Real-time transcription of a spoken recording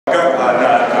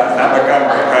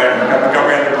right? Got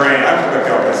Montgomery on the brain. I'm from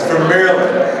Montgomery. It's from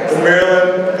Maryland, the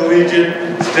Maryland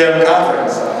Collegiate STEM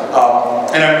Conference.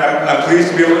 And I'm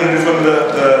pleased to be able to introduce one of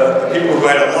the people who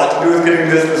had a lot to do with getting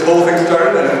this whole thing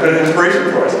started and has been an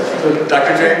inspiration for us. So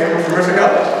Dr. Chang from Mercer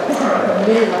College.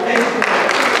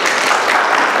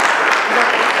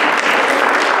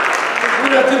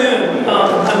 Good afternoon.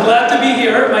 I'm glad to be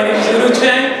here. My name is Eun-Woo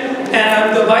Chang, and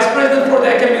I'm the Vice President for the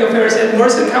Academic Affairs at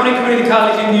Mercer County Community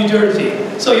College in New Jersey.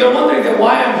 So you're wondering that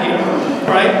why I'm here,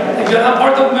 right? If you're not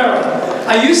part of Maryland.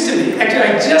 I used to be.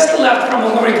 Actually, I just left from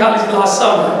Montgomery College last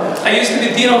summer. I used to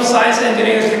be Dean of Science,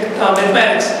 Engineering, and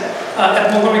Mathematics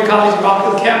at Montgomery College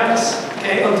Rockville campus,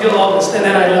 okay, until August, and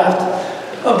then I left.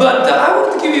 But I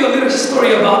want to give you a little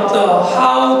story about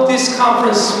how this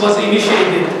conference was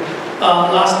initiated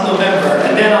last November,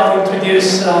 and then I'll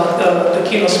introduce the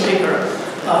keynote speaker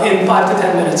in 5 to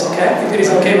 10 minutes, okay? If it is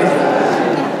okay with you.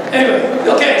 Anyway,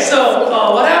 okay, so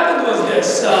what happened was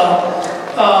this.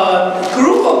 A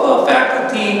group of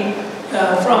faculty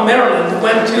from Maryland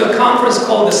went to a conference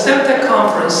called the STEM Tech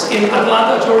Conference in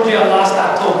Atlanta, Georgia last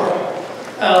October,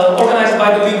 organized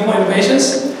by the League for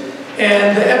Innovations.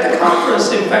 And at the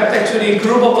conference, in fact, actually a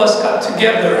group of us got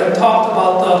together and talked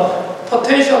about the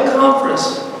potential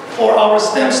conference for our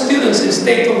STEM students in the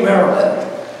state of Maryland.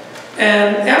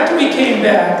 And after we came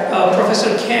back,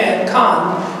 Professor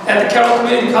Khan at the Carroll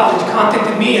Community College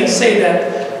contacted me and said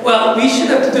that, well, we should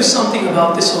have to do something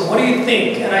about this one. What do you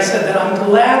think? And I said that I'm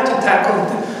glad to tackle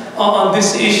on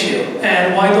this issue,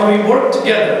 and why don't we work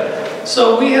together?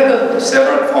 So we had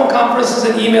several phone conferences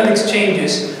and email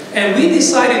exchanges, and we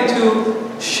decided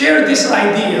to share this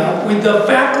idea with the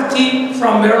faculty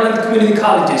from Maryland community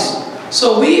colleges.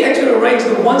 So we actually arranged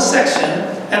one section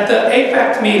at the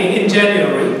APAC meeting in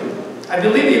January. I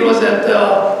believe it was at,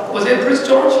 was it Prince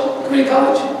George Community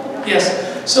College? Yes.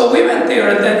 So we went there,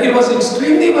 and then it was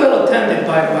extremely well attended,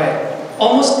 by the way.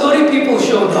 Almost 30 people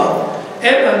showed up,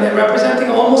 and representing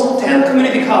almost 10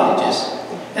 community colleges.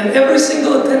 And every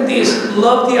single attendee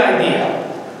loved the idea.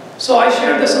 So I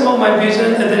shared some of my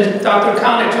vision, and then Dr.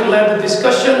 Khan actually led the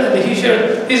discussion, and he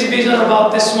shared his vision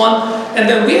about this one. And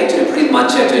then we actually pretty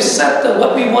much set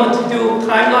what we wanted to do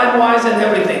timeline-wise and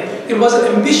everything. It was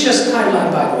an ambitious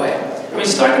timeline, by the way. I mean,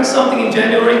 starting something in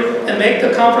January and make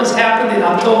the conference happen in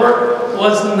October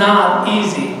was not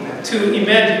easy to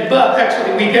imagine, but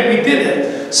actually we did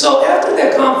it. So after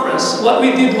that conference, what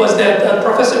we did was that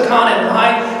Professor Khan and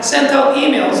I sent out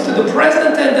emails to the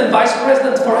President and the Vice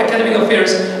President for Academic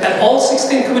Affairs at all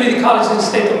 16 community colleges in the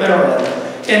state of Maryland,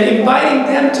 and inviting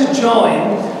them to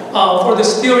join for the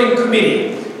steering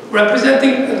committee.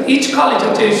 Representing each college,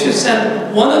 actually should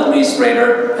send one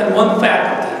administrator and one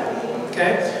faculty,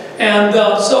 okay? And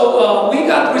so we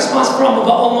got response from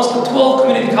about almost 12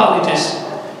 community colleges.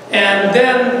 And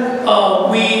then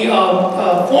we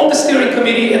formed the steering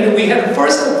committee, and then we had the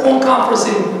first phone conference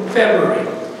in February.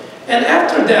 And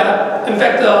after that, in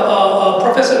fact,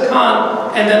 Professor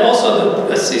Khan and then also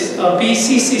the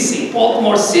BCCC,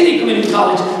 Baltimore City Community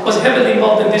College, was heavily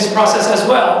involved in this process as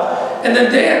well. And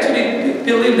then they actually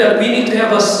believe that we need to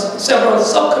have several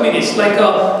subcommittees, like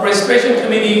a registration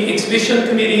committee, exhibition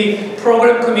committee,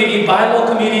 program committee, bylaw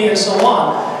committee, and so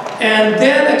on. And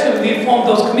then actually we formed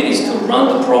those committees to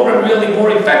run the program really more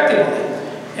effectively.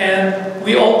 And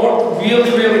we all worked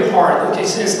really, really hard, okay,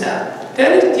 since then.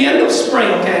 Then at the end of spring,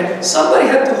 okay, somebody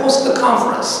had to host the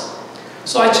conference.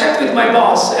 So I checked with my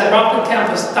boss at Rockville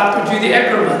campus, Dr. Judy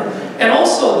Eckerman, and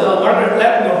also the Margaret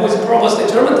Latner, who is the provost at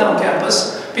Germantown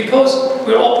campus, because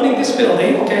we're opening this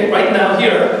building, okay, right now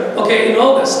here, okay, in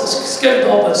August, it's scheduled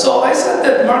to open. So I said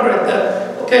that Margaret,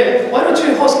 okay, why don't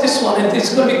you host this one? And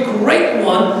it's going to be a great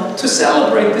one to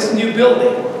celebrate this new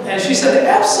building. And she said,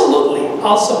 absolutely,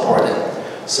 I'll support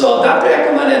it. So Dr.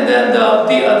 Eckerman and then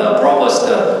the provost,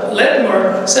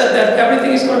 Ledmer, said that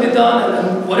everything is going to be done,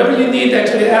 and whatever you need,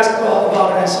 actually ask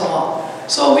about it and so on.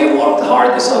 So we worked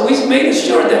hard, so we made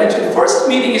sure that actually the first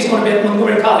meeting is going to be at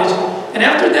Montgomery College. And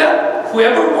after that,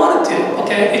 whoever wanted to,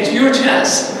 okay, it's your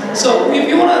chance. So if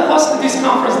you want to host this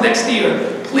conference next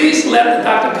year, please let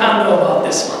Dr. Khan know about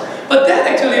this one. But then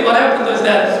actually what happened was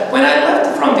that when I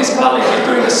left from this college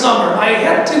during the summer, I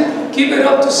had to give it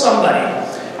up to somebody.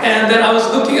 And then I was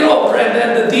looking it over, and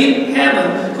then the Dean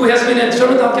Hammond, who has been at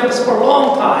Germantown campus for a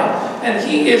long time, and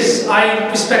I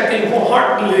respect him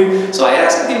wholeheartedly, so I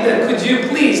asked him that, could you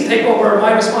please take over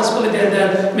my responsibility and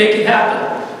then make it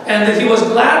happen? And then he was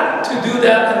glad to do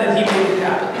that, and then he made it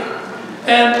happen.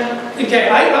 And, okay,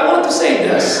 I wanted to say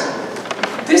this.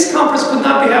 This conference could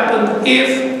not be happened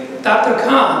if Dr.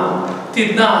 Khan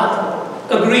did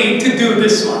not agree to do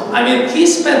this one. I mean, he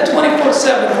spent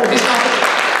 24/7 for this conference.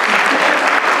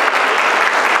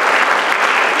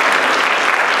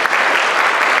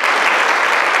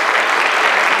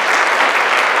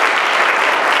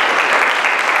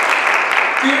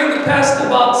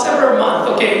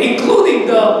 okay, including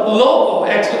the logo,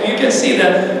 actually, you can see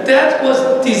that that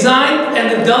was designed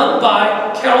and done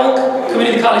by Carroll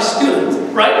Community College students,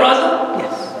 right,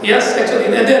 Raza? Yes, actually.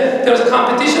 And then there was a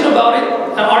competition about it,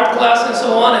 an art class and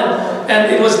so on,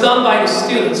 and it was done by the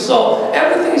students. So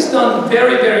everything is done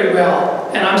very, very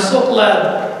well, and I'm so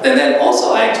glad. And then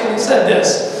also I actually said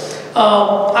this.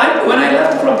 When I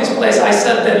left from this place, I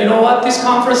said that, you know what, this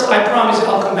conference, I promise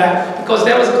I'll come back, because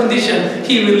there was a condition.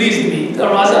 He released me,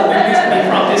 Raza released me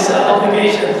from this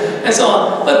obligation, and so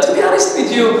on. But to be honest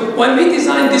with you, when we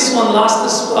designed this one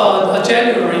last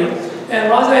January, and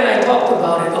Raza and I talked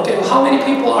about it, okay, how many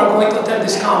people are going to attend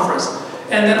this conference?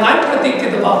 And then I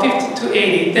predicted about 50 to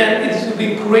 80, then it would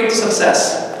be great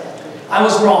success. I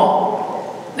was wrong.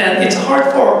 And it's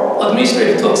hard for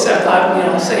administrators to accept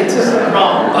I say it's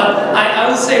wrong, but I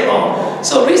would say wrong.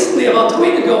 So recently, about 2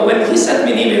 weeks ago, when he sent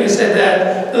me an email, he said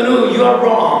that, Eun-Woo, you are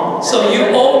wrong, so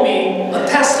you owe me a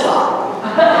Tesla.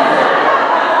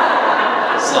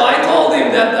 So I told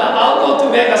him that I'll go to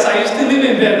Vegas. I used to live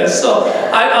in Vegas, so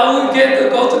I will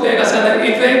go to Vegas, and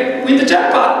if they win the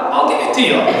jackpot, I'll give it to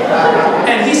you.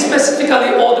 And he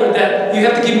specifically ordered that you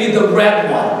have to give me the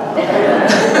red one.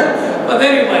 But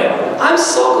anyway, I'm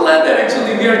so glad that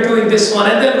actually we are doing this one,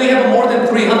 and then we have more than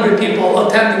 300 people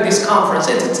attending this conference.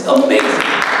 It's amazing.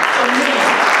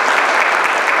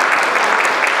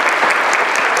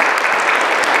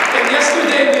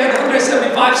 Yesterday we had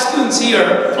 175 students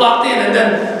here flocked in, and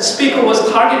then speaker was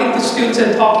targeting the students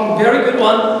and talking very good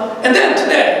one. And then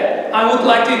today I would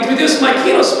like to introduce my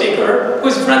keynote speaker, who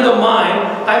is a friend of mine.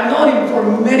 I've known him for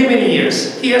many, many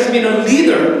years. He has been a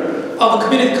leader of a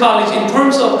community college in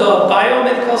terms of the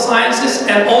biomedical sciences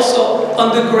and also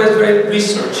undergraduate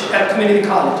research at community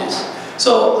colleges.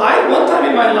 So one time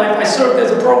in my life, I served as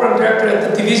a program director at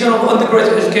the Division of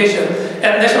Undergraduate Education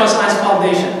at National Science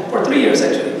Foundation for 3 years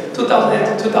actually,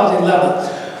 2008 to 2011.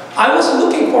 I was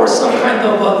looking for some kind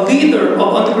of a leader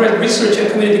of undergraduate research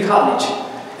at community college.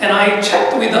 And I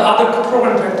checked with the other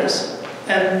program directors.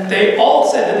 And they all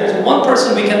said that there's one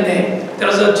person we can name. There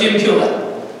was a Jim Hewlett.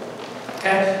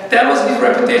 Okay? That was his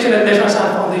reputation at National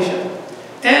Science Foundation.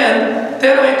 And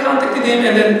then I contacted him,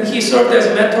 and then he served as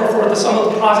a mentor for some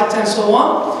of the projects and so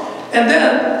on. And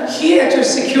then he actually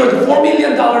secured $4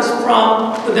 million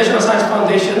from the National Science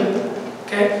Foundation,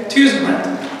 okay, to use grant,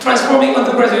 transforming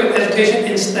undergraduate education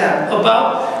in STEM.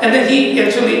 And then he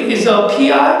actually is a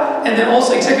PI, and then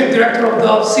also executive director of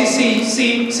the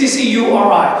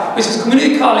CCURI, which is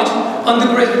Community College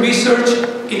Undergraduate Research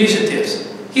Initiatives.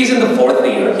 He's in the 4th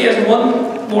year. He has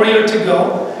 1 more year to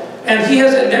go. And he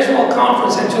has a national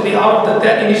conference actually out of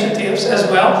that initiatives as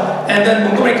well. And then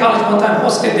Montgomery College one time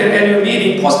hosted their annual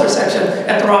meeting, poster section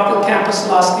at the Rockville campus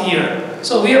last year.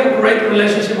 So we have a great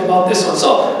relationship about this one.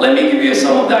 So let me give you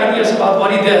some of the ideas about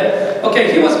what he did.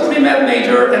 Okay, he was a pre-med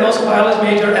major and also biology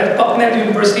major at Bucknell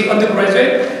University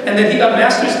undergraduate. And then he got a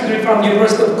master's degree from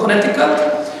University of Connecticut.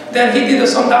 Then he did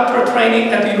some doctoral training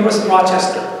at the University of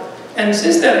Rochester. And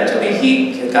since then, actually,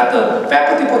 he got the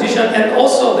faculty position, and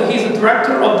also he's the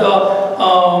director of the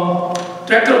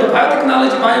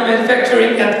biotechnology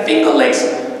biomanufacturing at Finger Lakes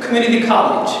Community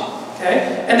College.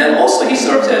 Okay, and then also he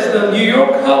serves as the New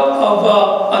York hub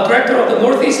of director of the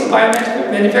Northeast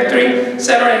Biomanufacturing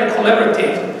Center and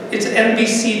Collaborative. It's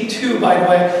NBC2, by the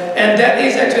way, and that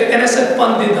is actually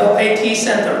NSF-funded AT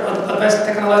Center, Advanced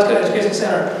Technological Education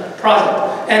Center project.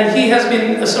 And he has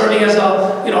been serving as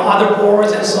other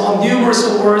boards and so on, numerous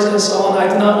awards and so on. I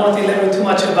do not want to elaborate too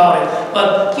much about it,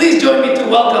 but please join me to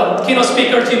welcome keynote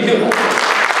speaker Jim Hewlett.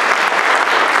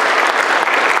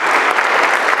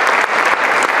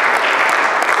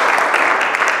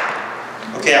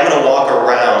 Okay, I'm going to walk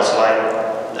around, so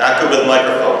I'm not good with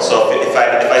microphones. So if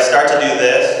I start to do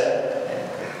this,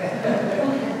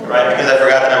 right, because I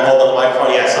forgot that I'm holding the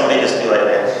microphone, yeah, somebody just be like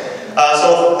that.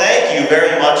 So thank you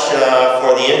very much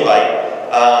for the invite.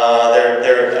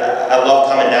 I love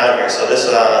coming down here. So this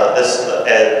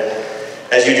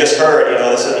as you just heard,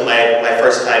 this isn't my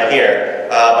first time here,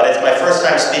 but it's my first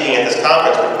time speaking at this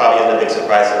conference, which probably isn't a big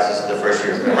surprise since this is the first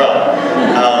year it's been run.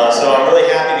 So I'm really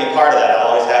happy to be part of that.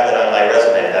 I'll always have that on my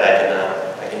resume that I can.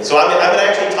 So I'm going to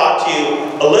actually talk to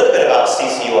you a little bit about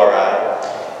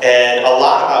CCURI and a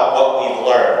lot about what we've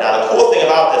learned. Now the cool thing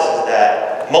about this is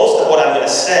that most of what I'm going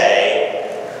to say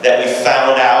that we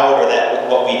found out or that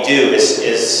what we do is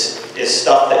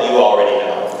stuff that you already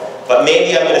know. But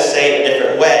maybe I'm going to say it a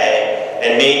different way,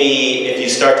 and maybe if you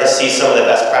start to see some of the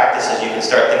best practices, you can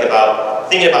start thinking about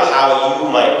how you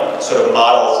might sort of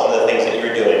model some of the things that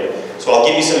you're doing. So I'll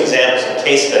give you some examples, some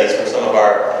case studies from some of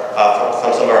our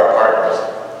partners.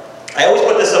 I always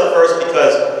put this up first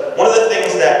because one of the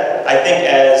things that that I think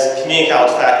as community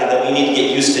college faculty that we need to get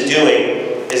used to doing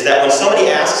is that when somebody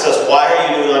asks us, why are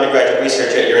you doing undergraduate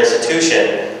research at your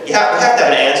institution, we have to have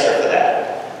an answer for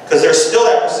that. Because there's still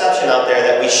that perception out there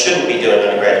that we shouldn't be doing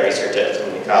undergraduate research at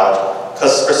community college,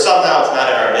 because for some now it's not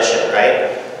in our mission,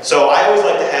 right? So I always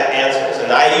like to have answers,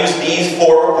 and I use these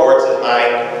 4 reports as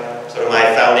my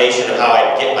foundation of how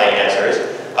I get my answers.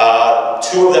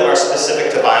 2 of them are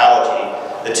specific to biology,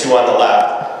 the 2 on the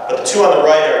left, but the 2 on the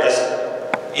right are just,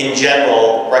 in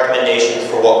general, recommendations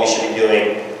for what we should be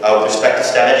doing with respect to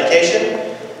STEM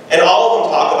education. And all of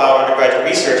them talk about undergraduate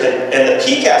research, and the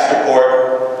PCAST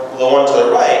report, the one to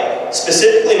the right,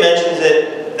 specifically mentions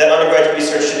that undergraduate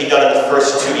research should be done in the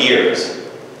first 2 years.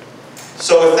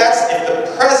 So if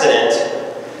the president,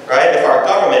 right, if our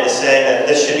government is saying that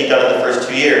this should be done in the first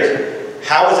 2 years,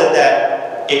 how is it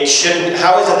that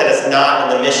it's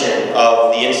not in the mission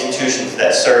of the institutions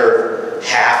that serve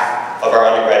half of our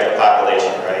undergraduate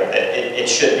population, right? It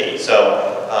should be. So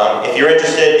if you're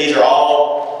interested, these are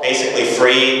all basically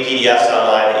free PDFs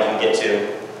online that you can get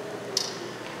to.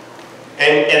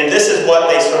 And this is what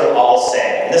they sort of all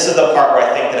say. And this is the part where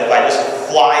I think that if I just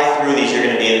fly through these, you're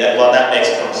going to be, well, that makes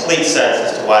complete sense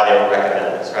as to why they would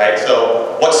recommend this, right?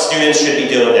 So what students should be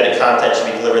doing, that content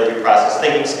should be delivered through process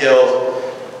thinking skills.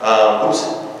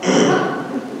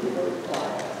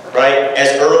 Right,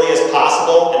 as early as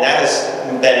possible, and that has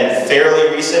been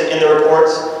fairly recent in the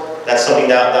reports. That's something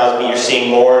that you're seeing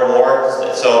more and more.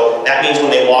 So that means when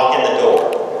they walk in the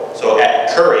door. So at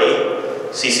Curry,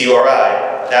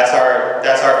 CCURI, that's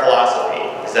our philosophy,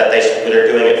 is that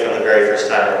they're doing it from the very first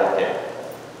time they walk in.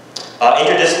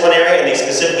 Interdisciplinary, and they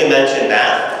specifically mention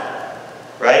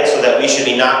math, right? So that we should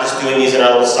be not just doing these in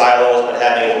our little silos, but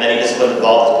having as many disciplines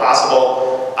involved as possible.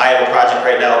 I have a project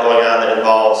right now going on that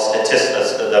involves the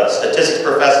statistics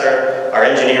professor, our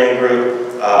engineering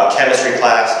group, chemistry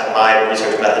class, and my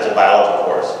research methods and biology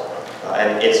course.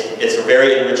 And it's a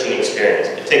very enriching experience.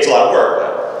 It takes a lot of work,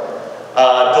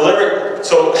 but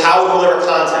so how we deliver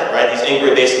content, right? These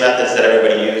inquiry-based methods that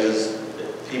everybody uses,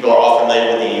 people are all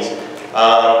familiar with these,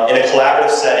 in a collaborative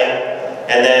setting,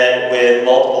 and then with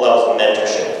multiple levels of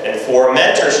mentorship. And for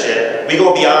mentorship, we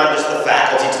go beyond just the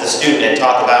faculty to the student and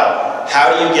talk about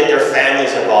how do you get their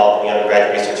families involved in the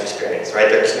undergraduate research experience, right?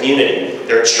 Their community,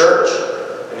 their church.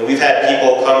 I mean, we've had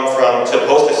people come to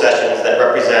poster sessions that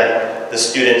represent the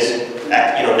students,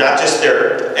 not just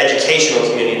their educational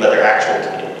community, but their actual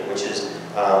community, which is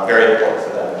very important for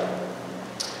them.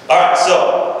 All right,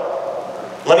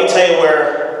 so let me tell you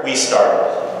where we started.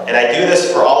 And I do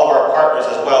this for all of our partners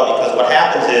as well, because what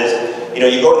happens is,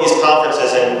 you go to these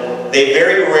conferences and they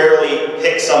very rarely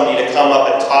pick somebody to come up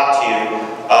and talk to you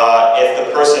if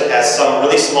the person has some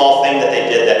really small thing that they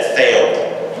did that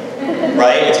failed,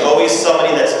 right? It's always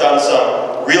somebody that's done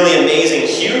some really amazing,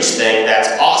 huge thing that's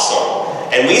awesome.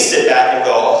 And we sit back and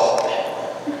go, oh,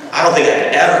 I don't think I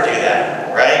could ever do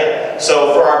that, right?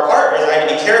 So for our partners, I have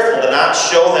to be careful to not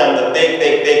show them the big,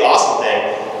 big, big awesome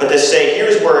thing, but to say,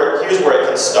 here's where it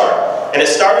can start. And it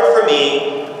started for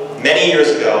me many years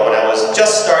ago when I was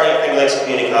just starting at Finger Lakes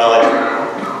Community College,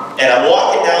 and I'm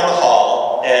walking down the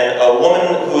hall, and a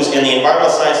woman who's in the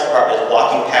environmental science department is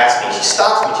walking past me. She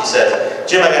stops me, she says,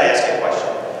 Jim, I gotta ask you a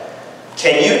question.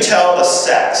 Can you tell the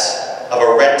sex of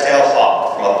a red-tailed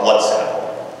hawk from a blood sample?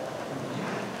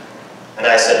 And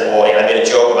I said, well, I made a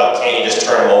joke about, can't you just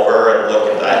turn them over and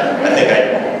look at that?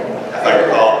 If I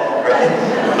recall, right?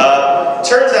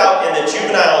 Turns out in the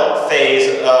juvenile phase,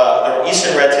 the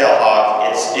eastern red-tailed hawk,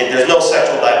 there's no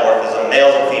sexual dimorphism.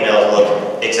 Males and females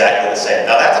look exactly the same.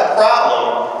 Now that's a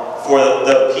problem for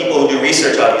the people who do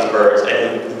research on these birds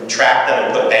and who track them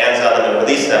and put bans on them and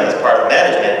release them as part of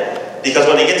management, because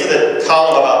when they get to the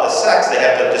column about the sex, they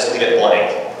have to just leave it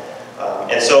blank.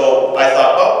 And so I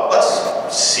thought, well, let's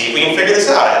see if we can figure this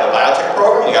out. I have a biotech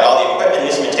program, we got all the equipment and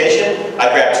instrumentation.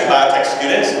 I grabbed 2 biotech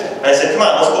students, and I said, come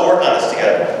on, let's go work on this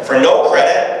together. For no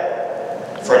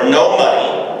credit, for no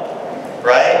money,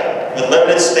 right? With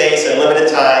limited space and limited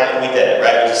time, and we did it,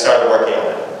 right? We just started working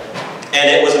on it.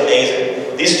 And it was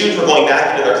amazing. These students were going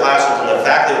back into their classrooms, and the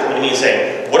faculty were coming to me and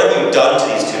saying, what have you done to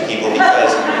these 2 people?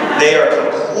 Because they are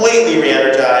completely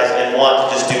re-energized and want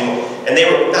to just do, and they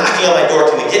were knocking on my door,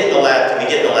 can we get in the lab, can we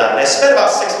get in the lab? And I spent about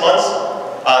 6 months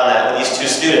on that with these 2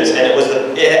 students, and it was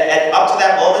up to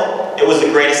that moment, it was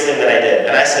the greatest thing that I did.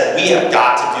 And I said, we have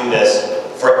got to do this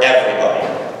for everybody.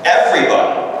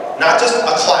 Everybody. Not just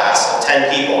a class of 10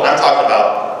 people. I'm talking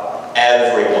about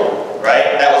everyone,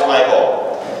 right? That was my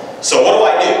goal. So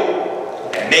what do?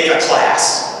 Make a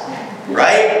class,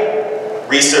 right?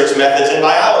 Research methods in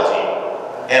biology.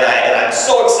 And I'm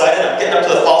so excited. I'm getting up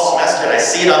to the fall semester and I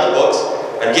see it on the books.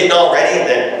 I'm getting all ready, and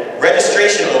then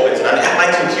registration opens, and I'm at my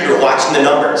computer watching the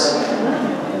numbers.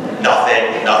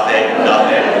 Nothing, nothing,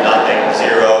 nothing, nothing,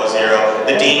 0, 0.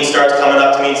 The dean starts coming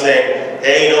up to me and saying,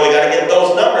 hey, you know, we got to get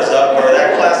those numbers up or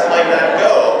that class might not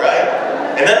go, right?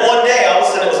 And then one day, all of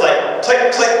a sudden, it was like,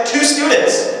 click, click, 2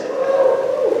 students.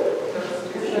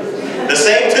 The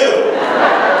same 2.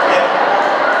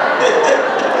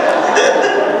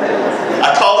 I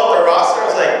called up the roster, I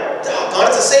was like, doggone,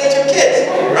 it's the same 2 kids,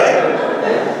 right?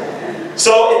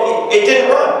 So it didn't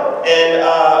run. And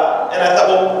I thought,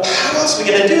 well, how else are we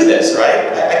going to do this,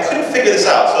 right? I couldn't figure this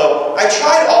out. So I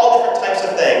tried all different types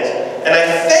of things, and I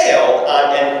failed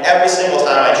on every single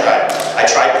time I tried. I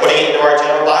tried putting it into our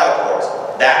general bio course.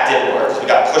 That didn't work. So we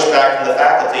got pushback from the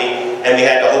faculty, and we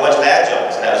had a whole bunch of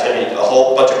adjuncts, and that was going to be a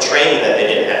whole bunch of training that they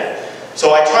didn't have.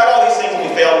 So I tried all these things, and we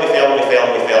failed, and we failed, and we failed,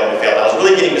 and we failed, and we failed. I was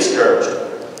really getting discouraged.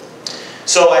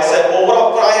 So I said, well,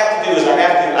 what I have to do is I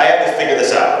have to figure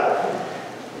this out.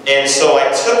 And so I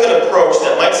took an approach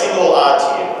that might seem a little odd to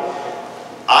you.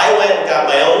 I went and got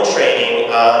my own training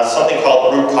on something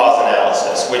called root cause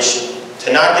analysis, which,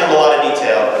 to not give a lot of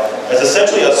detail, is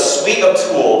essentially a suite of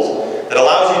tools that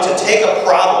allows you to take a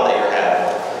problem that you're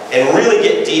having and really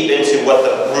get deep into what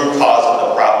the root cause of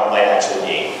the problem might actually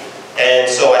be. And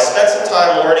so I spent some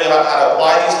time learning about how to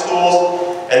apply these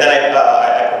tools, and then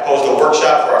I proposed a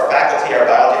workshop for our faculty, our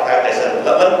biology faculty. I said,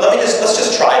 let's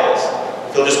just try this.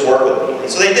 They'll just work with me.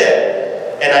 And so they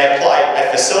did. And I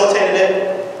facilitated it,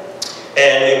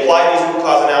 and we applied these root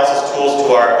cause analysis tools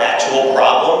to our actual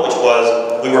problem, which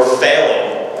was we were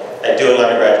failing at doing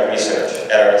undergraduate research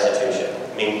at our institution.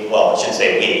 I mean, well, I shouldn't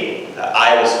say we.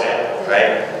 I was failing,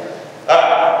 right?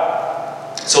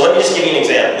 So let me just give you an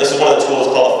example. This is one of the tools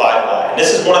called the 5 Why. And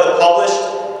this is one of the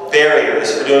published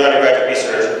barriers for doing undergraduate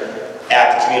research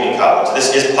at the community college.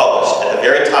 This is published at the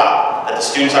very top, that the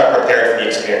students aren't prepared for the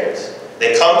experience.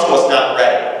 They come to us not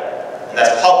ready, and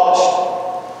that's published.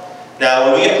 Now,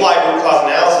 when we apply root cause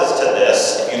analysis to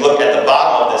this, if you look at the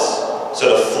bottom of this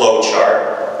sort of flow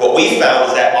chart, what we found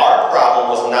is that our problem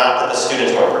was not that the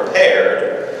students weren't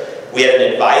prepared. We had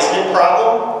an advisement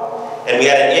problem, and we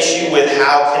had an issue with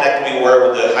how connected we were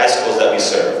with the high schools that we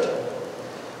served.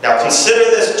 Now,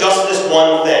 consider this just this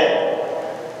one thing.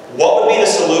 What would be the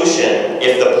solution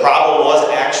if the problem was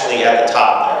actually at the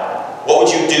top there? What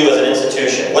would you do as an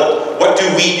institution? What do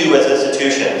we do as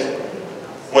institutions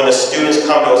when the students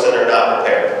come to us and they're not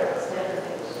prepared?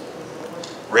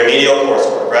 Remedial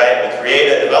coursework, right? We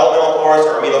create a developmental course,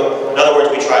 or remedial, in other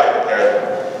words, we try to prepare them.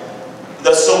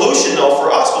 The solution, though,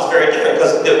 for us was very different,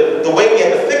 because the way we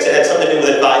had to fix it had something to do with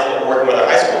advisement and working with our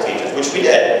high school teachers, which we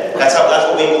did. That's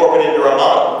what we incorporated into our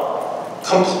model.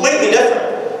 Completely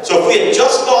different. So if we had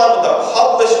just gone with the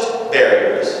published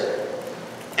barriers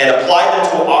and applied them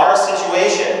to our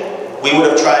situation, we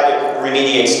would have tried to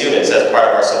remediate students as part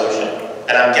of our solution.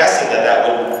 And I'm guessing that that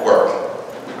wouldn't work.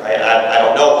 Right? I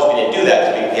don't know, because we didn't do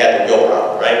that, because we had the real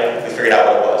problem, right? We figured out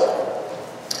what it was.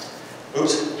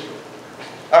 Oops.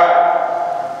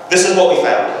 Alright. This is what we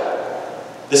found.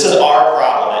 This is our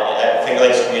problem at Finger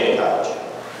Lakes Community College.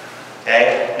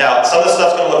 Okay? Now, some of the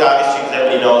stuff's going to look obvious to you, because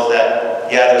everybody knows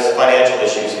that, yeah, there's financial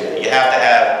issues here. You have to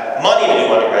have money to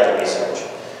do undergraduate research.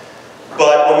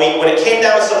 But when it came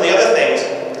down to some of the other things,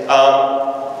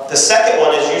 the second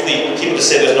one is usually people just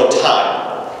say there's no time.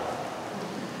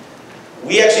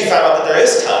 We actually found out that there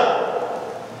is time.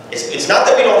 It's not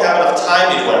that we don't have enough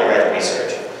time to do undergraduate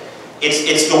research.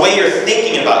 It's the way you're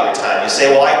thinking about your time. You say,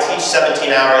 well, I teach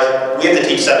 17 hours. We have to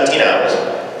teach 17 hours,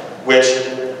 which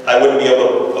I wouldn't be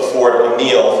able to afford a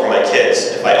meal for my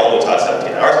kids if I only taught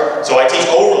 17 hours. So I teach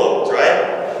overloads, right?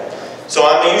 So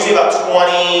I'm usually about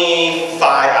 25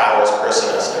 hours per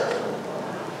semester.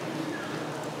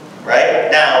 Right?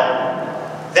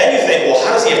 Now, then you think, well,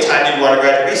 how does he have time to do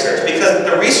undergraduate research? Because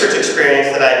the research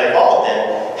experience that I'm involved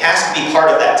in has to be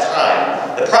part of that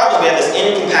time. The problem is we have this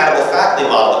incompatible faculty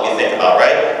model that we think about,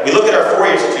 right? We look at our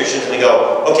 4-year institutions and we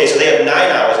go, okay, so they have 9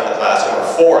 hours in the classroom, or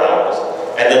 4 hours,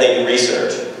 and then they do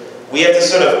research. We have to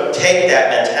sort of take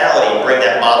that mentality and bring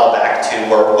that model back to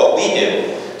what we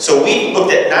do. So we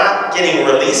looked at not getting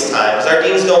release time, because our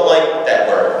deans don't like that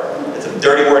word. It's a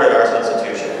dirty word at our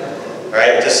institution,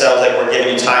 right? It just sounds like we're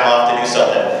giving you time off to do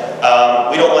something.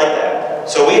 We don't like that.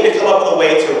 So we had to come up with a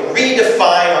way to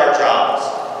redefine our jobs.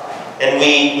 And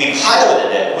we piloted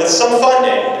it with some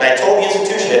funding. And I told the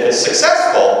institution, if it's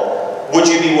successful, would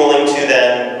you be willing to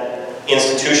then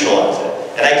institutionalize it?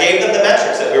 And I gave them the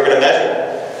metrics that we were going to measure.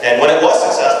 And when it was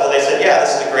successful, they said, yeah,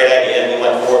 this is a great idea, and we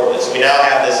went forward with it. So we now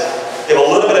have this. We have a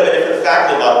little bit of a different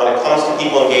faculty model when it comes to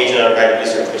people engaged in undergraduate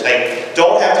research, which I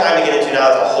don't have time to get into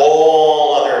now. It's a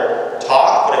whole other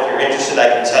talk, but if you're interested,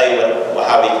 I can tell you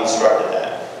how we constructed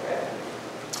that.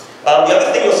 The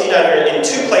other thing you'll see down here in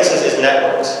 2 places is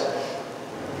networks.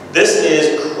 This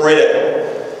is critical.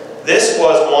 This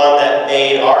was one that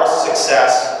made our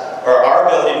success, or our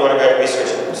ability to do undergraduate research,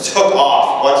 took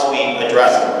off once we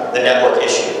addressed the network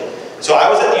issue. So I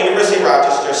was at the University of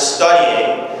Rochester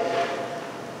studying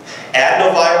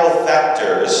adenoviral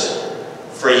vectors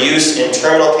for use in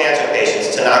terminal cancer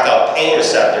patients to knock out pain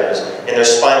receptors in their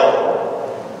spinal cord.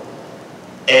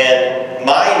 And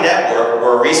my network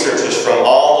were researchers from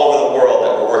all over the world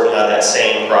that were working on that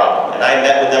same problem. And I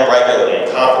met with them regularly in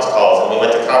conference calls, and we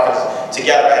went to conferences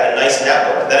together. I had a nice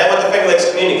network. Then I went to Finger Lakes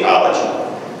Community College.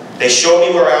 They showed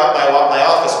me where my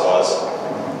office was,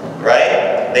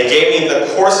 right? They gave me the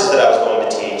courses that I was going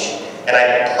to teach. And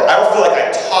I don't feel like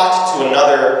I talked to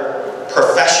another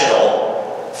professional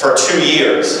for 2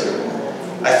 years.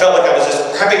 I felt like I was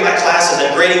just prepping my classes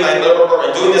and grading my blah, blah, blah,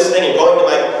 and doing this thing and going to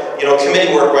my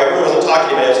committee work where I really wasn't talking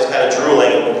to me, I was just kind of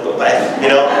drooling,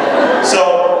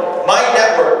 So my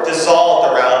network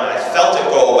dissolved around me. I felt it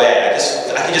go away.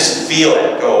 I could just feel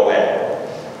it go away.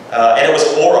 And it was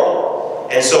horrible.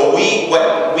 And so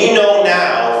what we know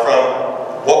now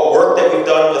from what work that we've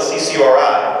done with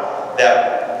CCRI,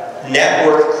 that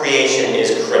network creation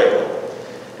is critical.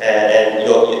 And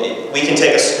we can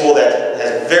take a school that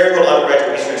has very little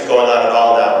undergraduate research going on at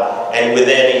all now, and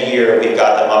within a year we've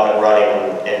got them up and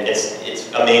running, and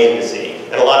it's amazing to see.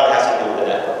 And a lot of it has to do with the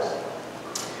networks.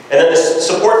 And then the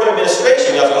support from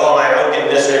administration, you have to go, oh, I don't get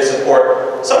administrative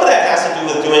support. Some of that has to do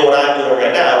with doing what I'm doing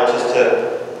right now, which is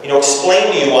to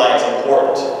explain to you why it's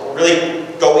important. Really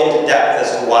go into depth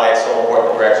as to why it's so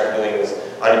important that we're actually doing this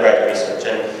undergraduate research.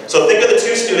 And so think of the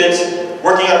 2 students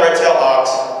working on red-tailed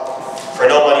hawks for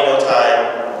no money, no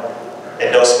time,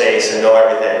 and no space, and no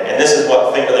everything. And this is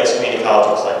what Finger Lakes Community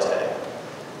College looks like today.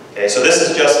 Okay, so this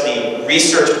is just the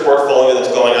research portfolio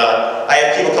that's going on. I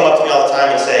have people come up to me all the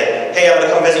time and say, hey, I'm going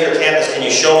to come visit your campus. Can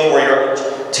you show me where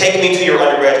take me to your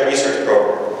undergraduate research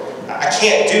program? I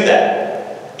can't do that.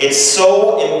 It's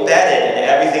so embedded in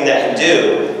everything that you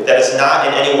do that it's not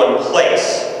in any one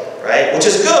place, right? Which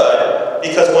is good,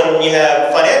 because when you have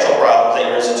financial problems at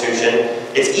your institution,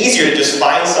 it's easier to just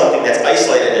find something that's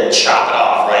isolated and chop it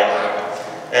off, right?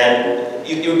 And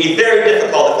it would be very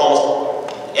difficult, if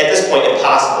almost, at this point,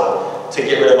 impossible to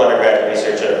get rid of undergraduate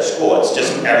research at our school. It's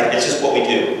just what we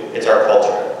do. It's our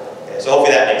culture. Okay, so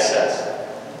hopefully that makes sense.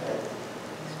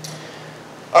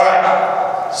 All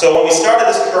right, so when we started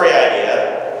this Curry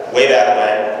idea, way back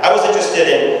when, I was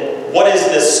interested in what is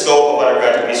the scope of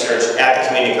undergraduate research at the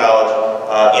community college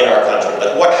in our country?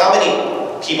 Like how many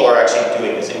people are actually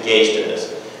doing this, engaged in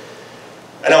this?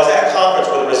 And I was at a conference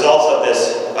where the results of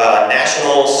this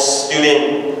national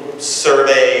student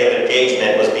survey of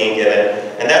engagement was being given.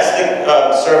 And that's the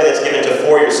survey that's given to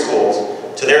 4-year schools,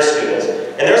 to their students.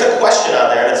 And there's a question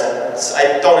on there, and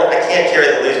I can't carry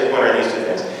the laser pointer on these 2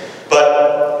 things.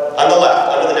 But on the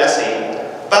left, under the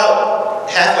NESI, about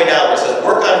halfway down where it says,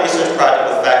 work on research project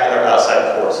with faculty or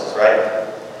outside courses, right?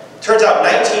 Turns out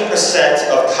 19%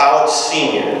 of college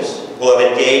seniors will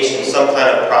have engaged in some kind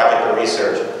of project or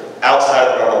research outside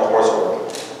of the normal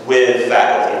coursework with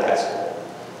faculty at that school.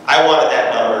 I wanted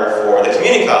that number for the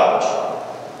community college.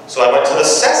 So I went to the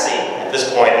CSC at this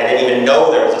point. I didn't even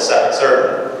know there was a separate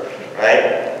survey,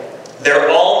 right? They're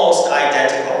almost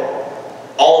identical.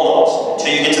 Almost,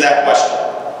 until you get to that question.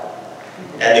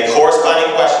 And the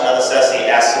corresponding question on the CSC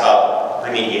asks about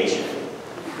remediation.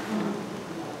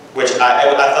 Which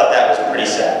I thought that was pretty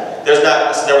sad. There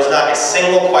was not a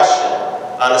single question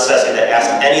on the CSC that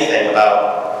asked anything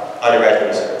about undergraduate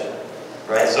research,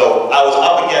 right? So I was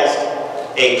up against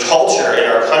a culture in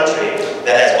our country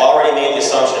that has already made the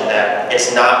assumption that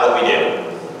it's not what we do,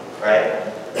 right?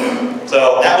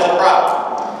 So that was a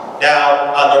problem.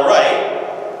 Now, on the right,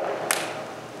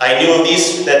 I knew of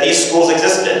that these schools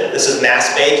existed. This is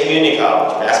Mass Bay Community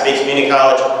College. Mass Bay Community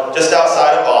College, just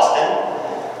outside of Boston.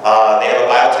 They have a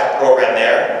biotech program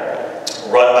there,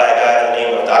 run by a guy by the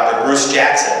name of Dr. Bruce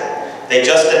Jackson. They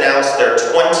just announced their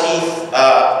 20th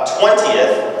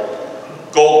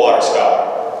Goldwater Scholar,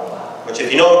 which,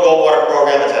 if you know the Goldwater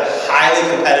program, is a highly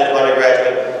competitive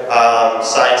undergraduate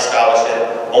science scholarship.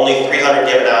 Only 300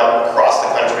 given out across the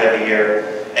country every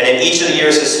year. And in each of the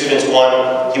years his students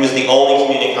won, he was the only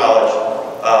community college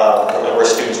where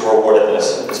students were awarded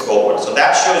this Goldwater. So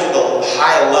that shows you the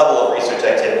high level of research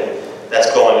activity that's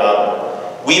going on.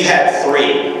 We've had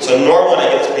 3. So normally when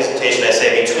I give this presentation, I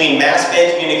say between Mass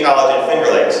Bay Community College and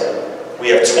Finger Lakes,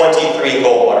 we have 23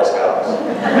 Goldwater scholars.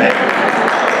 Right?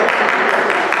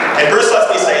 And Bruce lets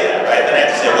me say that, right? Then I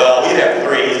have to say, well, we have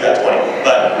 3, he's got 20.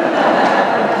 But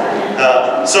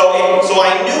so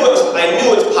I knew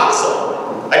it was possible.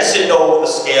 I just didn't know the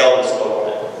scale and the scope of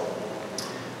it.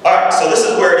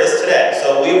 where it is today.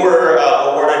 So we were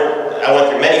awarded, I went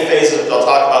through many phases, which I'll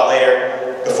talk about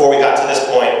later, before we got to this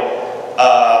point.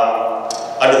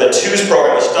 Under the TWOS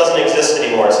program, which doesn't exist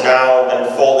anymore. It's now been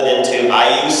folded into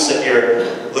IUS, if you're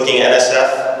looking at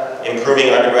NSF, Improving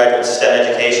Undergraduate STEM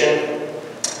Education.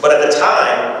 But at the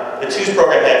time, the TWOS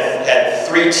program had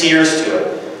 3 tiers to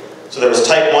it. So there was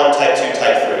Type 1, Type 2,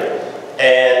 Type 3.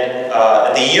 And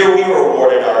the year we were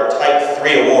awarded our Type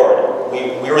 3 award,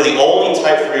 we were the only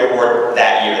Type 3 award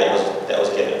that year that was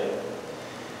given.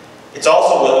 It was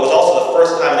also the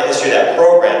first time in the history of that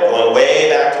program, going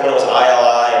way back to when it was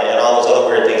ILI and all those other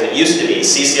weird things it used to be,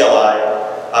 CCLI,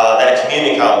 that a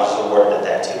community college was awarded at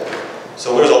that tier.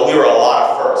 So we were a lot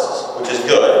of firsts, which is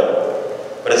good,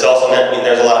 but it's also meant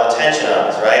there's a lot of attention on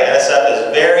us, right? NSF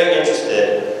is very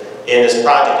interested in this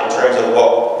project in terms of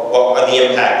what the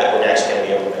impact that we're actually going to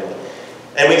be implementing.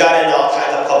 And we got into all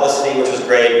kinds of publicity, which was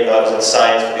great. You know, I was in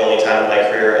science for the only time in my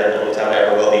career and the only time I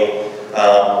ever will be.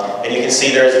 And you can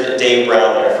see there's Dave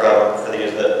Brown there for those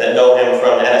that know him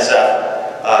from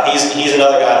NSF. He's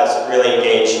another guy that's really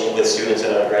engaged with students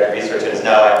in undergraduate research and is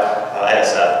now at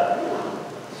NSF.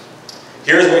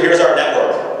 Here's our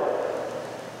network.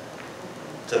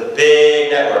 It's a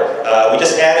big network. We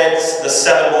just added the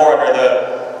 7 more under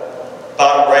the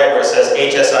bottom right where it says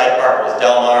HSI partners,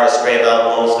 Del Mar, Stray Mountain,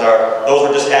 Lone Star. Those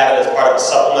were just added as part of a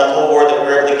supplemental award that we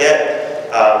were able to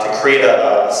get to create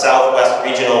a Southwest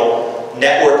regional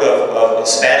network of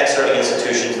Hispanic serving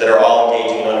institutions that are all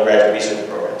engaging in undergraduate research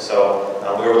programs. So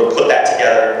we were able to put that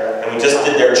together, and we just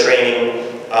did their training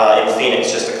in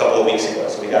Phoenix just a couple of weeks ago,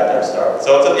 so we got them started.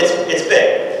 So it's big.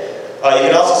 You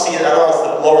can also see, I don't know if it's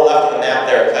the lower left of the map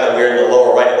there, kind of weird in the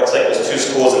lower right, it looks like there's 2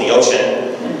 schools in the ocean.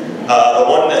 The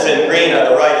one that's in green on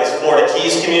the right is Florida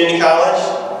Keys Community College,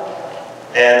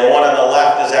 and the one on the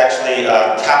left is actually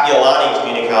Kapiolani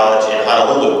Community College in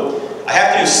Honolulu. I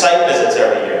have to do site visits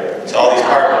every year to all these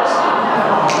partners.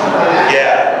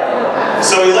 Yeah.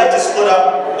 So we like to split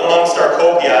up amongst our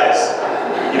co-PIs.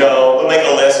 You know, we'll make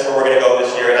a list where we're going to go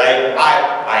this year, and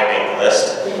I make the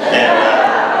list. And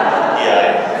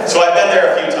yeah. So I've been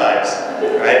there a few times,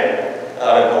 right?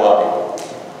 In Milwaukee.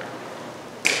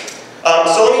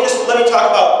 So let me talk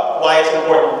about why it's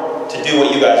important to do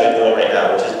what you guys are doing right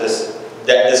now, which is this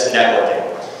networking.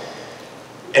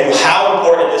 And how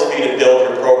important it is for you to build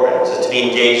your programs, is to be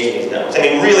engaged in these networks. I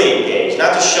mean, really engaged.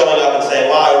 Not just showing up and saying,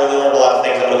 wow, I really learned a lot of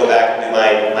things, I'm going to go back and do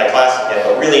my class again,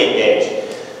 but really engaged.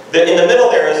 In the middle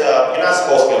there is you're not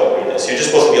supposed to be able to read this, you're just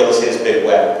supposed to be able to see this big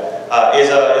web, is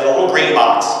a little green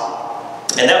box.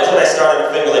 And that was when I started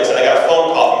at Finger Lakes, and I got a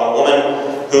phone call from a woman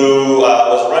who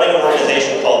was running an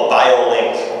organization called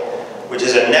BioLink, which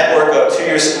is a network of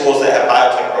 2-year schools that have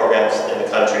biotech programs in the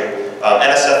country.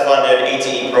 NSF funded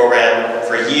ATE program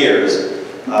for years,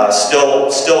 still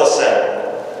a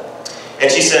center. And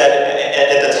she said,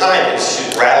 at the time, she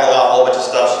was rattling off a whole bunch of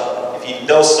stuff. If you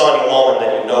know Sonny Woman,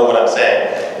 then you know what I'm saying.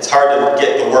 It's hard to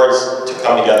get the words to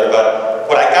come together, but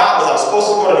what I got was I was supposed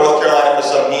to go to North Carolina for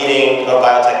some meeting of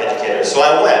biotech educators. So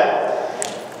I went.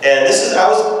 And I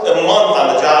was a month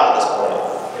on the job at this point.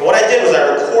 And what I did was I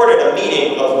recorded a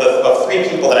meeting of 3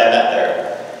 people that I met there.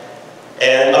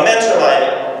 And a mentor of mine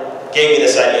gave me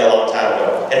this idea a long time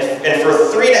ago. And for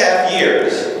 3.5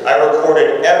 years, I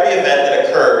recorded every event that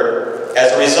occurred as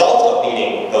a result of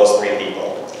meeting those 3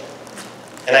 people.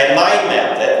 And I mind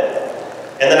mapped it.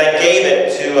 And then I gave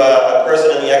it to a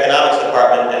person in the economics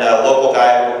department and a local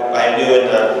guy who I knew in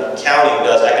the county who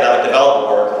does economic development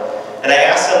work. And I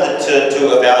asked them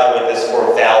to evaluate this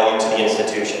for value to the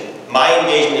institution. My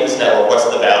engagement in this network, what's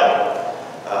the value?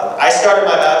 I started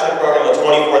my biotech program with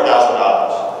 $24,000.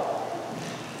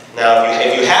 Now,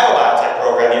 if you have a biotech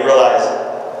program, you realize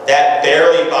that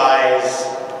barely buys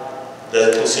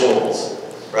the consumables,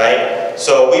 right?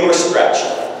 So we were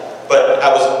stretched. But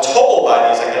I was told by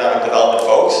these economic development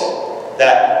folks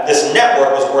that this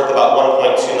network was worth about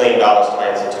 $1.2 million to my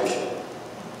institution.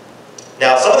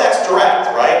 Now, some of that's direct,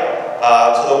 right?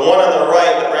 To the one on the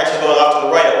right, the branches going off to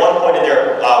the right, at one point in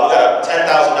there, we got a $10,000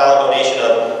 donation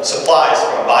of supplies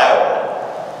from BioLink.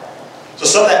 So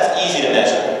some of that's easy to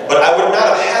measure. But I would not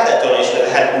have had that donation if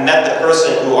I hadn't met the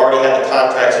person who already had the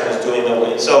contracts and was doing the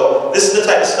way. So this is the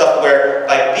type of stuff where,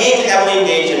 by being heavily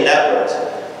engaged in networks,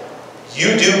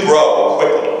 you do grow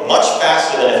quickly, much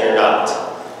faster than if you're not.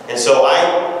 And so I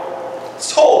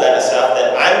told NSF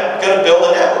that I'm going to build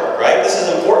a network, right? This is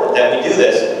important that we do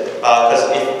this. Because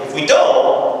if we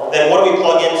don't, then what do we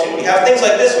plug into? We have things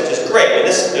like this, which is great. And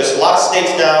there's a lot of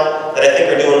states now that I think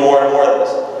are doing more and more of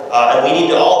this. And we need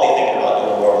to all be thinking about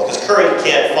doing more of this, because Curry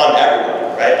can't fund everybody,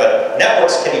 right? But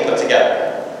networks can be put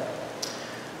together.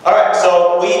 All right,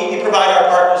 so we provide our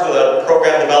partners with a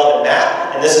program development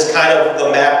map, and and this is kind of the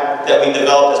map that we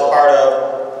developed as part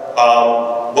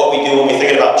of what we do when we're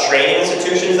thinking about training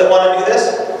institutions that want to do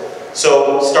this.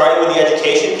 So starting with the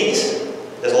education piece,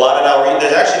 there's a lot of now,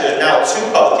 there's now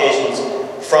 2 publications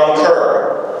from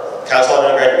CUR, Council on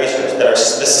Undergraduate Research, that are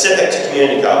specific to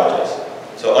community colleges.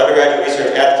 So undergraduate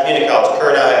research at the community college,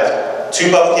 CUR now has 2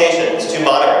 publications, 2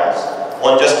 monographs.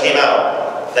 One just came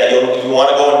out that you want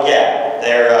to go and get.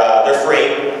 They're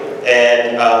free,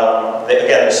 and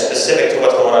again, they're specific to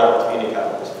what's going on with community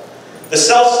colleges. The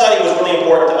self-study was really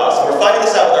important to us, and we're finding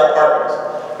this out with our partners.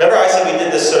 Remember I said we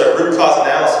did this sort of root cause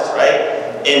analysis,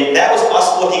 right? And that was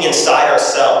us looking inside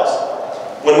ourselves.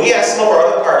 When we ask some of our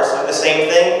other partners to do the same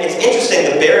thing, it's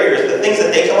interesting, the barriers, the things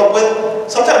that they come up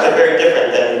with, sometimes are very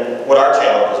different than what our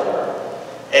challenges were.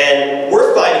 And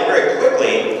we're finding very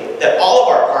quickly that all of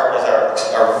our partners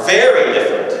are very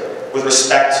different with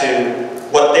respect to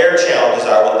what their challenges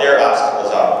are, what their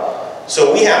obstacles are.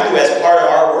 So we have to, as part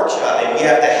of our workshopping, we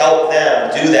have to help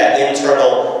them do that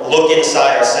internal look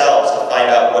inside ourselves to find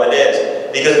out what it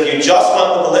is. Because if you just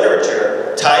went with the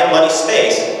literature, time, money,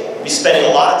 space, you'd be spending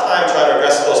a lot of time trying to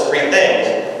address those 3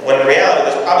 things, when in reality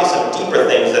there's probably some deeper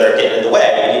things that are getting in the way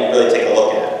that you need to really take a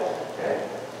look at. Okay.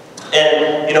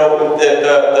 And you know,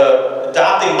 the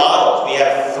adopting models, we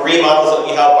have 3 models that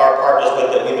we help our partners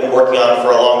with that we've been working on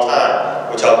for a long time,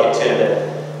 which I'll get to in a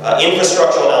minute.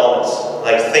 Infrastructural elements,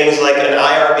 like things like an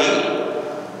IRB.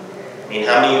 I mean,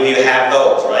 how many of you have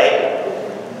those, right?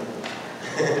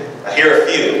 I hear a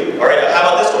few. All right, how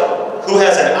about this one? Who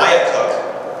has an IACUC?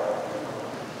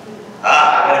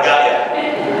 Ah, I got you.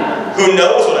 Who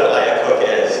knows what an IACUC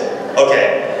is?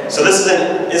 Okay, so this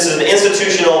is an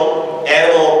institutional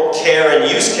animal care and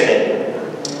use committee.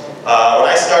 When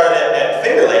I started at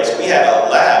Finger Lakes, we had a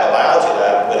lab, a biology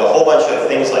lab, with a whole bunch of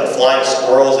things like flying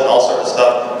squirrels and all sorts of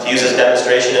stuff to use as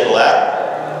demonstration in the lab.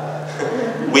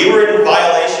 We were in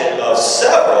violation of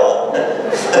several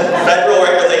federal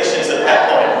regulations at that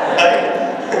point.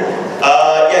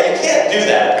 Yeah, you can't do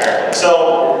that apparently.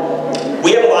 So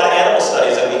we have a lot of animal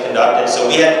studies that we conducted, so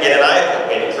we had to get an IACUC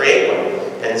way to create one.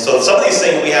 And so some of these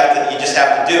things you just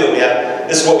have to do.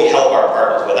 This is what we help our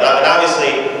partners with. And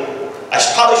obviously, I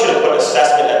probably should have put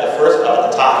assessment at the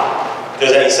top. If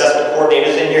there's any assessment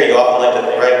coordinators in here, you often like to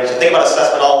think, right? So think about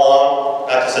assessment all along,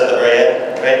 not just at the very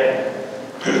end, right?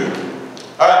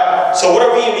 All right, so what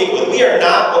are we unique with? We are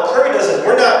not, what Curry does is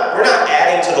we're not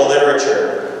adding to the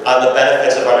literature on the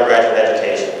benefits of undergraduate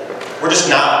education. We're just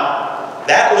not.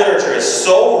 That literature is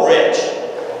so rich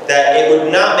that it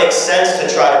would not make sense to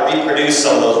try to reproduce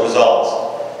some of those results.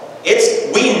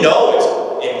 We know it's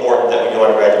important that we do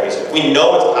undergraduate research. We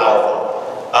know it's powerful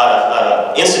on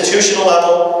an institutional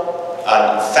level,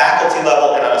 on a faculty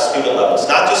level, and on a student level. It's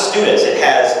not just students,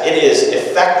 it is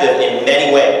effective in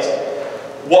many ways.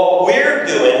 What we're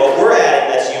doing, what we're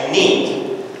adding that's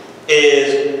unique,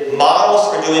 is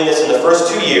models for doing this in the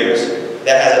first 2 years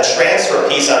that has a transfer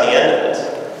piece on the end of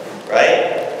it,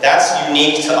 right? That's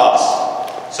unique to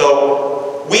us.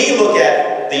 So we look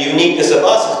at the uniqueness of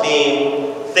us as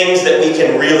being things that we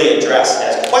can really address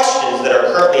as questions that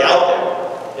are currently out there.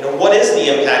 You know, what is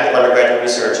the impact of undergraduate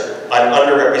research on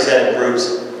underrepresented groups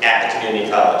at the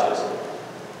community colleges?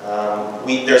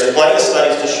 There's plenty of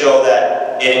studies to show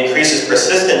that it increases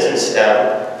persistence in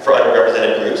STEM for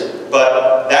underrepresented groups,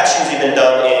 but that's usually been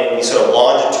done in these sort of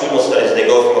longitudinal studies. They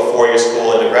go from a 4-year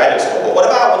school into graduate school. But what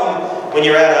about when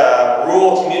you're at a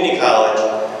rural community college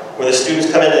where the students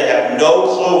come in and they have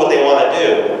no clue what they want to do,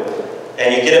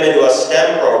 and you get them into a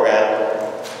STEM program?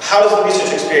 How does the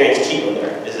research experience keep them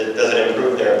there? Does it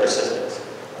improve their persistence?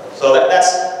 So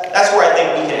that's where I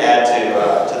think we can add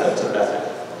to the method.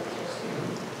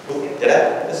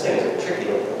 This thing is tricky.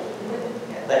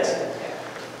 Thanks.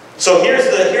 So here's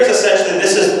essentially,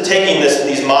 this is taking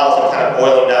these models and kind of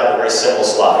boiling down to a very simple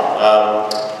slide.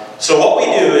 So what we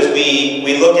do is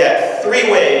we look at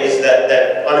 3 ways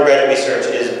that undergraduate research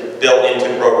is built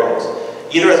into programs.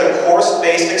 Either as a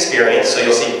course-based experience, so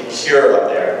you'll see CURE up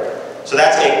there. So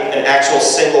that's an actual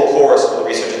single course where the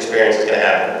research experience is going to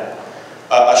happen.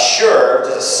 A SURE, which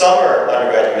is a summer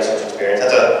undergraduate research experience.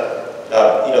 That's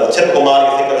the typical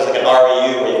model you think of as like an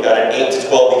REU, where you've got an 8 to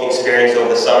 12 week experience over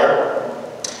the summer.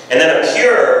 And then a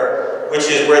PURE, which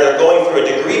is where they're going through a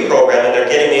degree program and they're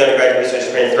getting the undergraduate research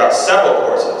experience throughout several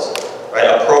courses, right?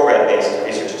 A program-based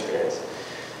research experience.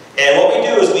 And what we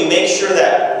do is we make sure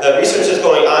that the research that's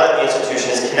going on at the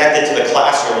institution is connected to the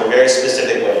classroom in very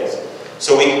specific ways.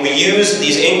 So we use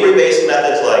these inquiry-based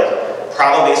methods like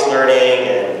problem-based learning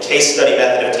and case study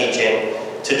method of teaching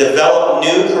to develop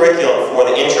new curriculum for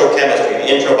the intro chemistry, the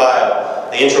intro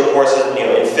bio, the intro courses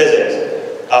in physics,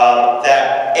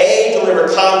 that A, deliver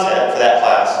content for that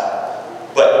class,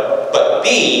 but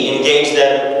B, engage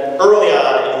them early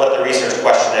on in what the research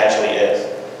question actually is.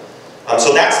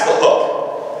 So that's the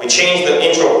hook. We change the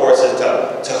intro courses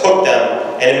to hook them,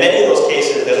 and in many of those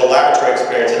cases, there's a laboratory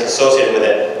experience that's associated with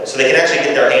it, so they can actually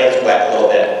get their hands wet a little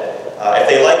bit. If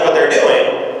they like what they're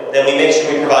doing, then we make sure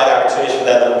we provide opportunities for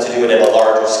them to do it at a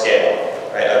larger scale,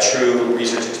 right? A true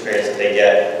research experience that they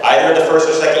get, either in the first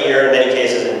or second year, in many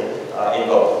cases in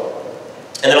both.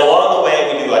 And then along the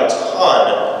way, we do a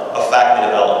ton of faculty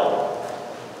development.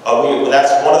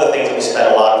 That's one of the things that we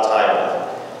spend a lot of time with.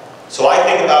 So I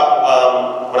think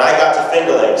about, when I got to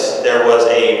Finger Lakes, there was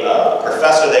a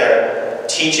professor there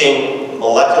teaching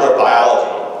molecular biology.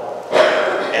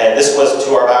 And this was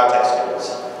to our biotech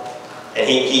students. And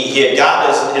he had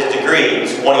gotten his degree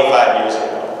 25 years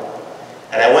ago.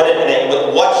 And I went in, and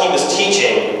what he was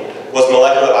teaching was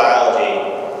molecular biology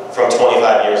from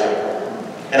 25 years ago.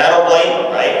 And I don't blame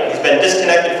him, right? He's been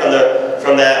disconnected from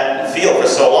that field for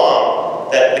so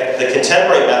long that the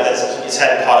contemporary methods just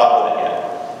hadn't caught up with it yet.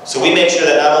 So we make sure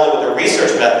that not only with the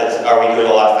research methods are we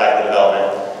doing a lot of faculty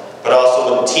development, but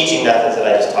also with the teaching methods that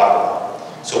I just talked about.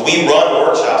 So we run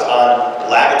workshops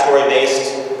on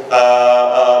laboratory-based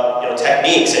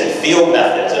techniques and field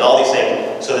methods and all these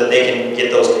things so that they can get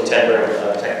those contemporary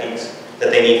techniques that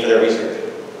they need for their research.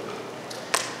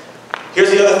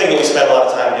 Here's the other thing that we spend a lot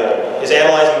of time doing, is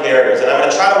analyzing barriers. And I'm going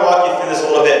to try to walk you through this a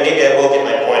little bit. Maybe I will get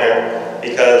my pointer,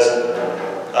 because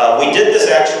we did this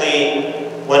actually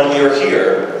when we were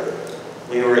here.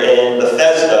 We were in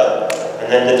Bethesda, and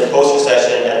then did the poster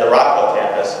session at the Rockville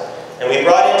campus. And we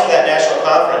brought into that national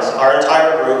conference our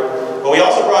entire group, but we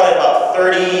also brought in about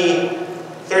 35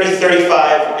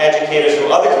 educators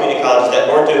from other community colleges that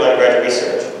weren't doing undergraduate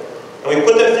research. And we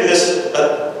put them through this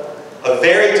a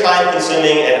very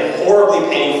time-consuming and horribly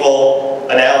painful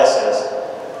analysis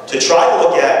to try to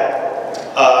look at,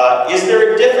 is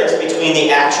there a difference between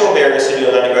the actual barriers to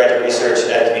doing undergraduate research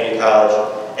at a community college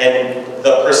and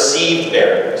the perceived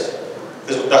barriers?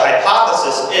 Because the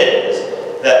hypothesis is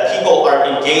that people aren't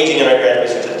engaging in undergraduate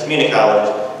research at community college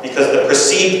because the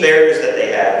perceived barriers that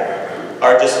they have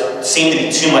seem to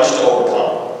be too much to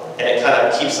overcome, and it kind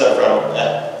of keeps them from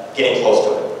getting close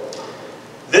to it.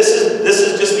 This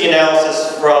is just the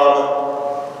analysis from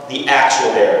the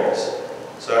actual barriers.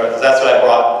 So that's what I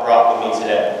brought with me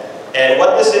today. And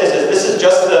what this is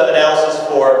just the analysis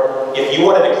for if you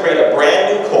wanted to create a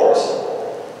brand new course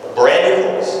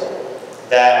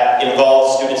that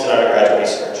involves students in undergraduate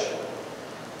research.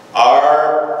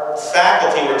 Our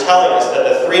faculty were telling us that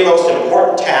the 3 most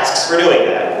important tasks for doing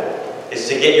that is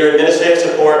to get your administrative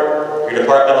support, your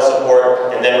departmental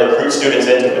support, and then recruit students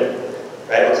into it.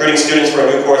 Right? Recruiting students for a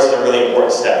new course is a really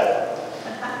important step.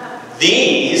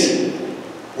 These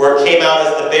came out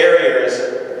as the barriers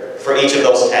for each of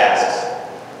those tasks.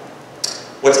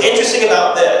 What's interesting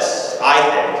about this, I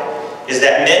think, is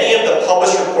that many of the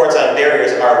published reports on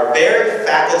barriers are very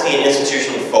faculty and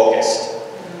institutionally focused.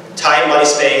 Time, money,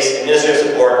 space, administrative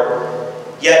support.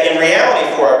 Yet in reality,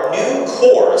 for a new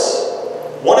course,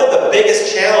 one of the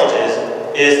biggest challenges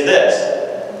is this.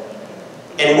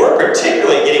 And we're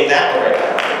particularly getting that one right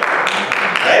now.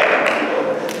 Right?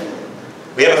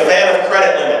 We have a fan of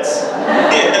credit limits.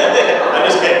 I'm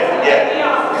just kidding. Yeah.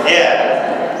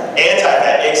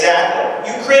 Anti-that,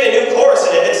 exactly. You create a new course,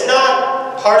 and if it's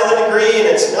not part of the degree and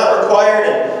it's not required,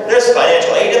 and there's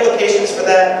financial aid implications for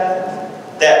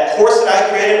that course that I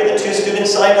created with the 2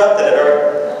 students signed up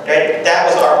right, that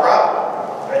was our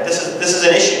problem. Right? This is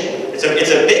an issue. It's a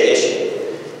big issue.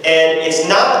 And it's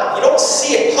not, you don't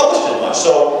see it published as much,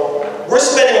 so we're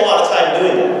spending a lot of time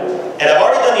doing that. And I've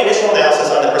already done the initial analysis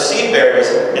on the perceived barriers,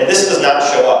 and this does not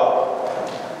show up,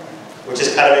 which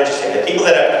is kind of interesting. The people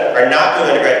that are not doing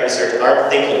undergraduate research aren't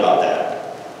thinking about that,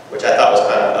 which I thought was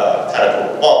kind of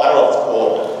cool. Well, I don't know if it's cool or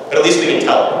not, but at least we can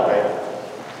tell them, right?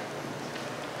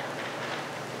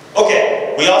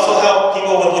 Okay, we also help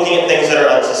people with looking at things that are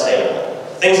unsustainable.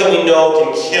 Things that we know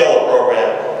can kill a program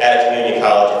at a community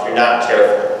college if you're not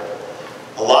careful.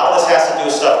 A lot of this has to do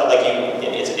with stuff that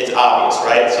it's obvious,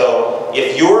 right? So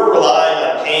if you're relying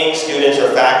on paying students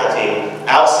or faculty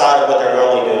outside of what they're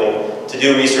normally doing to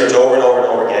do research over and over and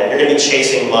over again, you're going to be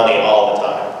chasing money all the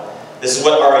time. This is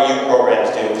what RU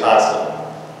programs do constantly.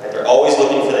 Right? They're always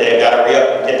looking for, they've got to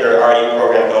re-up and get their RU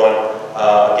program going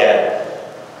again.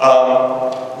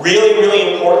 Really,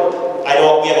 really important. I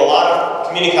know we have a lot of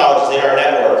community colleges in our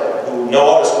network who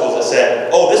know other schools that said,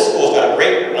 oh, this school's got a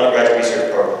great undergraduate research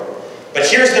program. But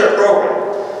here's their program.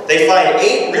 They find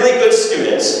 8 really good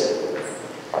students,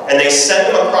 and they send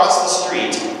them across the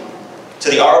street to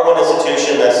the R1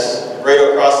 institution that's right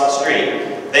across the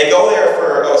street. They go there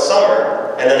for a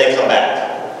summer, and then they come back.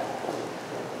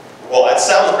 Well, that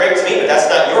sounds great to me, but that's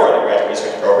not your undergraduate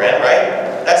research program,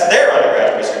 right? That's their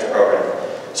undergraduate research program.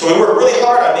 So we work really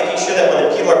hard on making sure that when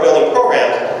people are building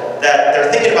programs, that they're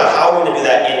thinking about how we're going to do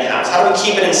that in-house. How do we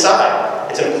keep it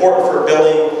inside? It's important for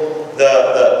building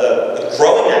the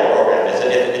growing that program is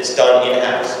that it's done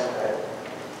in-house. Right?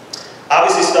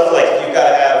 Obviously stuff like you've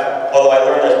got to have, although I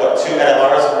learned there's what, 2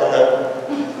 NMRs in the...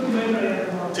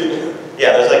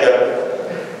 Yeah, there's like a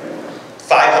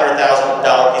 $500,000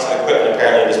 piece of equipment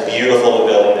apparently in this beautiful new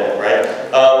building there, right?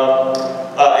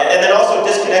 And then also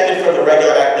disconnected from the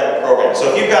regular academic program. So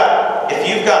if you've got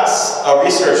a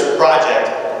research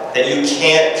project that you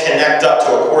can't connect up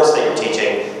to a course that you're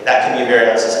teaching, that can be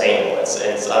very unsustainable. It's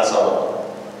unsolvable.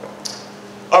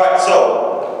 All right,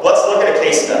 so let's look at a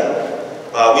case study.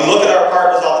 We look at our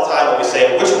partners all the time and we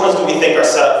say, which ones do we think are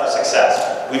set up for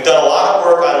success? We've done a lot of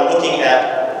work on looking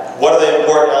at what are the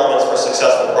important elements for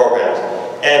successful programs.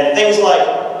 And things like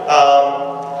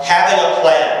having a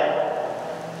plan,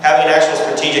 having an actual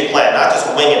strategic plan, not just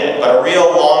winging it, but a real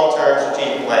long-term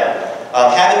strategic plan.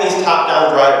 Having these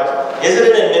top-down drivers. Is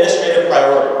it an administrative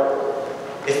priority?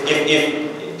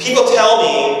 If people tell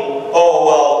me, oh,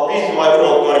 well, the reason why we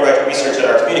don't go to graduate research at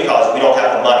our community college is we don't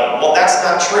have the money. Well, that's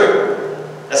not true.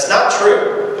 That's not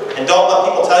true. And don't let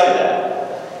people tell you that.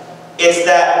 It's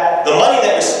that the money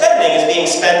that you're spending is being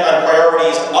spent on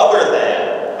priorities other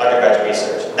than undergraduate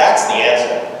research. That's the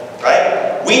answer,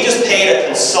 right? We just paid a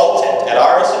consultant at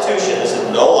our institution, this is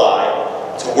no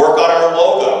lie, to work on our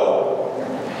logo.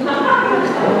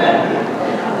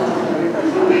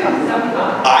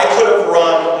 I could have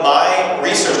run my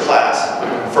research class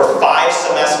for 5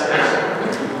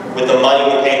 semesters with the money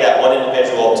we paid that one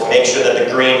individual to make sure that the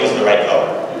green was the right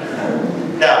color.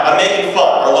 Now, I'm making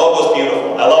fun. Our logo's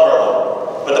beautiful. I love our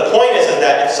logo. But the point is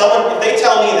that if they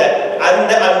tell me that I'm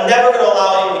never going to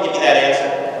allow anyone to give me that answer,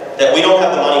 that we don't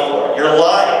have the money for it, you're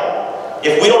lying.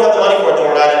 If we don't have the money for it, then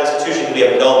we're not an institution because we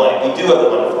have no money. We do have the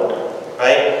money for it,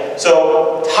 right?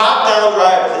 So top-down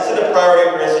drivers, is it a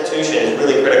priority for an institution, is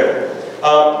really critical.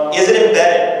 Is it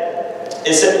embedded?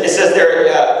 It says there,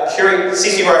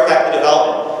 CCR faculty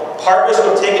development. Partners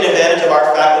who have taken advantage of our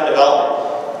faculty development.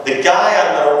 The guy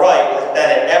on the right has been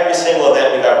at every single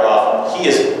event we've ever offered. He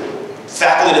is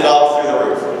faculty developed through the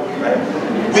roof, right?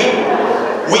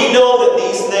 We know that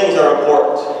these things are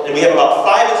important, and we have about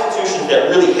 5 institutions that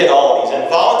really hit all of these, and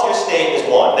Volunteer State is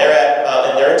one. They're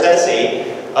in Tennessee.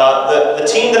 The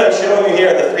team that I'm showing you here,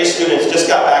 the 3 students, just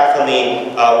got back from the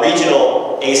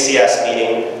regional ACS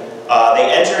meeting. They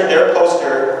entered their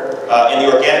poster in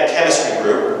the organic chemistry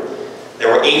group.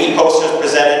 There were 80 posters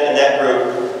presented in that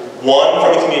group. 1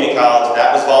 from a community college,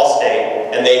 that was Vol State,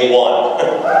 and they won,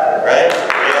 right?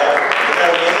 Yeah, isn't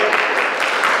that amazing?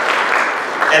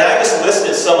 And I just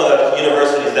listed some of the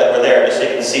universities that were there, just so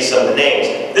you can see some of the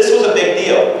names. This was a big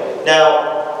deal. Now,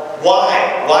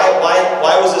 why? Why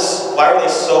were they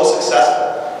so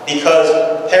successful? Because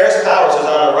Paris Powers, who's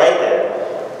on the right there,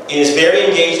 is very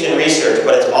engaged in research,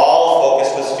 but it's all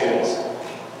focused with students.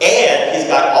 And he's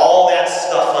got all that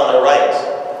stuff on the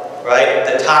right?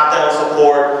 The top-down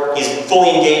support, he's fully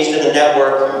engaged in the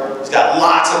network, he's got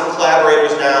lots of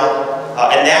collaborators now,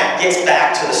 and that gets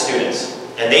back to the students.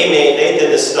 And they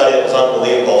did this study that was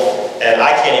unbelievable, and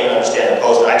I can't even understand the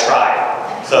poster. I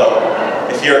tried. So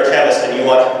if you're a chemist and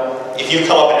if you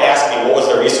come up and ask me what was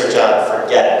the research on,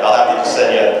 forget it. I'll have to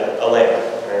send you a link.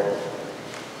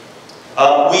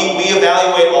 We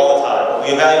evaluate all the time.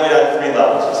 We evaluate on 3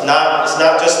 levels. It's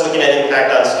not just looking at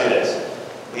impact on students.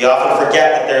 We often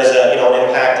forget that there's an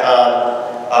impact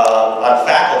on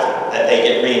faculty, that they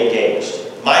get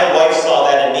re-engaged. My wife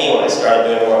saw that in me when I started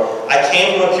doing more. I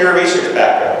came from a pure research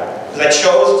background because I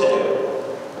chose to do it,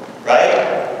 right?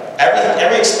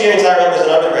 Every experience I remember as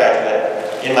an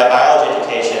undergraduate in my biology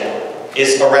education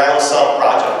is around some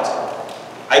project.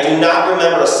 I do not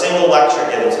remember a single lecture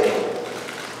given to me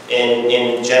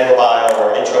in general bio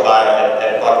or intro bio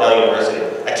at Bucknell University.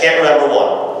 I can't remember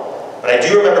one. But I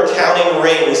do remember counting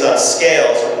rings on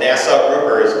scales from NASA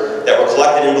groupers that were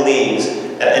collected in Belize,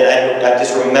 and I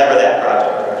just remember that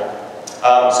project.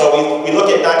 So we look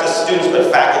at not just students,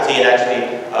 but faculty and actually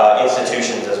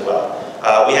institutions as well.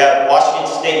 We have Washington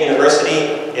State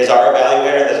University is our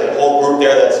evaluator. There's a whole group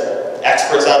there that's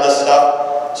experts on this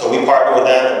stuff. So we partner with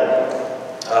them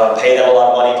and pay them a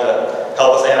lot of money to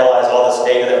help us analyze all this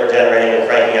data that we're generating and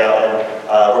cranking out.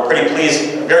 And we're pretty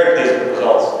pleased, very pleased with the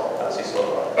results.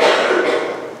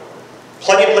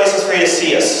 Plenty of places for you to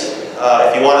see us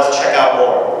if you want us to check out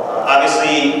more.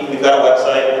 Obviously, we've got a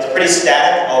website. It's pretty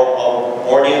static. I'll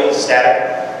warn you, it's static.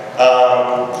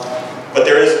 But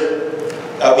there is,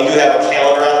 we do have a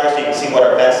calendar on there so you can see what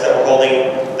our events that we're holding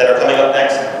that are coming up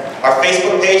next. Our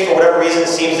Facebook page, for whatever reason,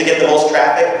 seems to get the most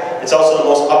traffic. It's also the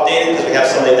most updated because we have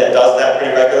somebody that does that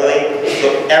pretty regularly. So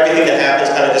everything that happens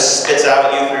kind of just spits out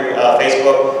at you through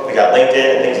Facebook. We got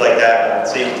LinkedIn and things like that,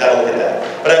 so you can kind of look at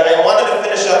that. But I wanted to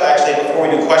finish up, actually, before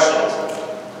we do questions,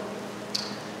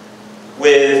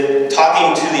 with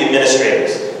talking to the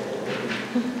administrators.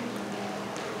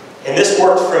 And this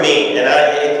worked for me, and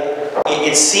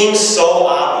it seems so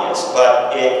obvious,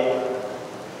 but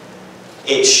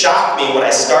it shocked me when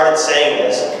I started saying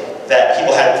this that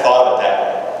people hadn't thought of it that way.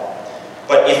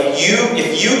 But if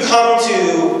you come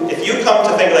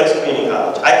to Finger Lakes Community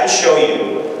College, I can show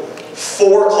you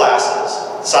 4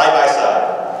 classes side by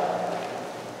side,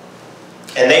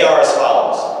 and they are as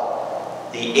follows: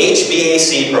 the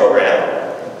HVAC program,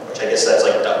 which I guess that's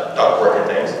like ductwork and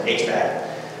things, HVAC.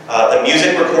 The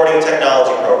Music Recording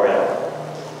Technology program,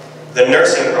 the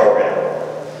Nursing program,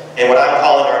 and what I'm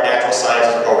calling our Natural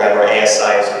Sciences program, or AS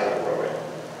Science program.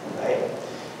 Right?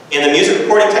 In the Music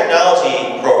Recording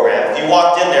Technology program, if you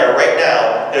walked in there right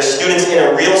now, there's students in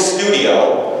a real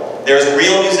studio, there's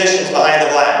real musicians behind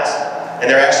the glass, and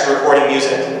they're actually recording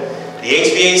music. The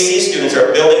HVAC students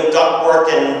are building ductwork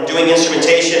and doing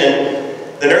instrumentation,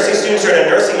 and the nursing students are in a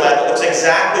nursing lab that looks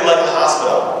exactly like a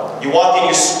hospital. You walk in,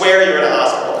 you swear you're in a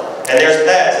hospital. And there's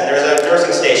beds, and there's a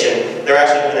nursing station. They're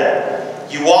actually doing that.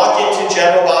 You walk into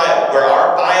general bio, where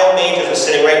our bio majors are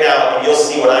sitting right now, and you'll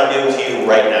see what I'm doing to you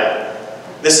right now.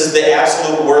 This is the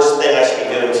absolute worst thing I should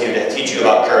be doing to you to teach you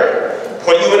about current.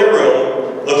 Put you in a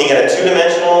room, looking at a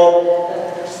 2-dimensional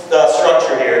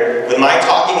structure here, with my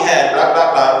talking head, blah,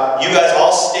 blah, blah, you guys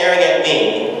all staring at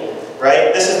me,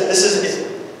 right?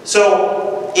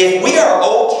 So, if we are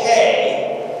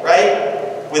okay,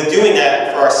 right, with doing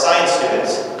that for our science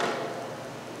students,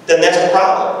 then that's a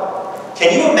problem.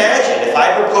 Can you imagine if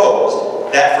I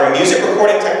proposed that for music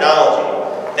recording technology,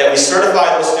 that we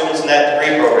certify those students in that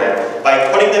degree program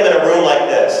by putting them in a room like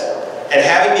this, and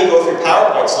having me go through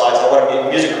PowerPoint slides on what a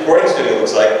music recording studio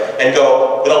looks like, and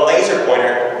go with a laser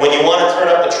pointer, when you want to turn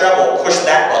up the treble, push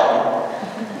that button,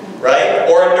 right?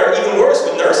 Or even worse,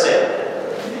 with nursing.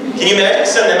 Can you imagine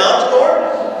sending them out the door?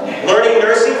 Learning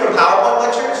nursing from PowerPoint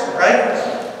lectures, right?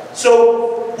 So,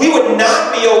 we would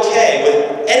not be okay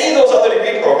with any of those other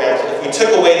degree programs if we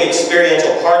took away the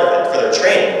experiential part of it for their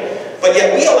training. But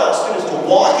yet we allow students to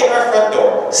walk in our front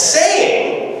door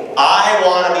saying, I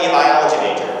want to be a biology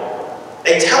major.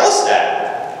 They tell us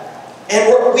that.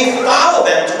 And we follow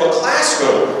them to a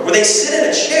classroom where they sit in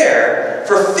a chair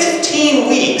for 15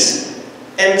 weeks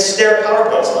and stare at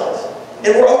PowerPoint slides.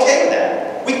 And we're okay with that.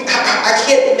 I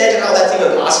can't imagine how that's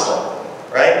even possible,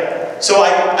 right? So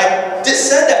I just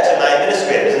said that to my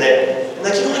administrators, and they're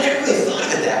like, you know, I never really thought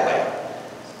of it that way.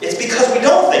 It's because we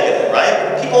don't think of it,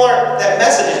 right? People aren't, that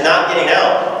message is not getting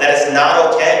out, that it's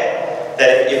not okay.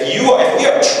 That if we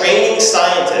are training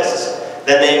scientists,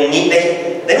 then they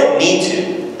don't need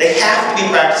to. They have to be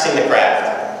practicing the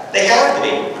craft. They have to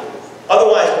be.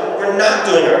 Otherwise, we're not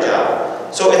doing our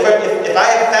job. So if I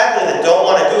have faculty that don't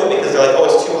want to do it because they're like, oh,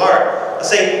 it's too hard, I'll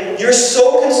say, you're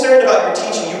so concerned about your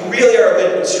teaching, you really are a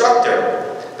good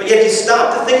instructor. But yet you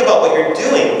stop to think about what you're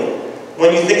doing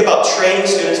when you think about training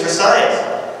students for science.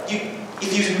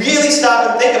 If you really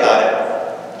stop and think about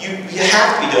it, you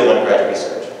have to be doing undergraduate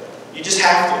research. You just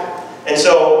have to. And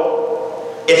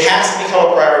so, it has to become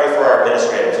a priority for our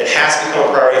administrators. It has to become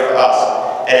a priority for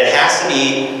us. And it has to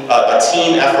be a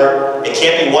team effort. It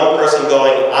can't be one person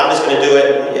going, I'm just going to do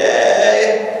it,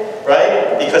 yay,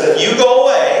 right? Because if you go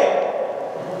away,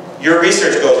 your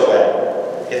research goes away.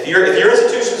 If your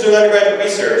institution's doing undergraduate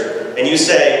research, and you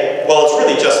say, well, it's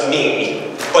really just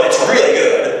me, but it's really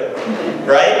good,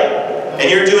 right? And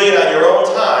you're doing it on your own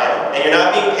time, and you're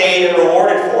not being paid and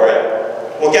rewarded for it,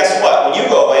 well, guess what? When you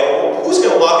go away, well, who's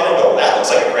going to walk in and go, that looks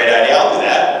like a great idea, I'll do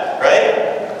that,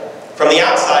 right? From the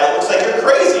outside, it looks like you're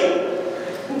crazy.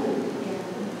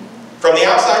 From the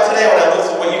outside today, when I looked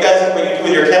at what you do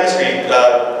with your chemistry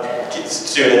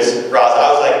students, Roz, I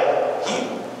was like,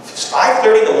 it's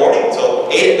 5:30 in the morning until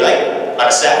 8 at night on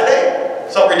a Saturday?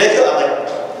 Something ridiculous. I'm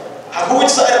like, who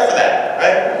would sign up for that,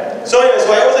 right? So anyway,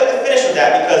 so I always like to finish with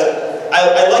that because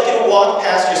I'd like you to walk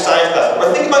past your science class,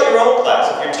 or think about your own class.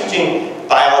 If you're teaching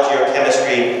biology or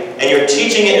chemistry, and you're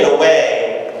teaching it in a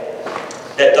way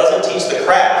that doesn't teach the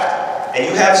craft, and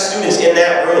you have students in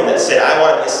that room that said, I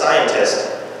want to be a scientist,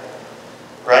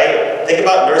 right? Think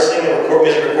about nursing and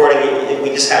music recording,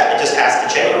 it just has to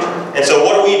change. And so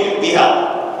what do? We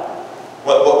help.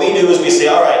 What we do is we say,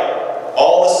 all right,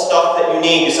 all the stuff that you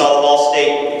need, you saw the Ball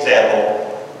State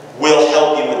example, we'll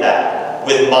help you with that.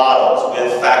 With models,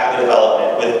 with faculty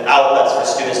development, with outlets for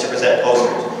students to present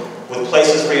posters, with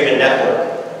places for you to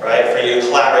network, right? For you to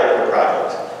collaborate with your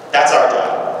projects.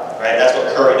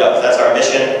 Curry does. That's our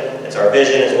mission, it's our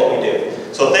vision, it's what we do.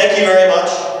 So thank you very much.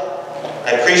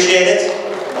 I appreciate it.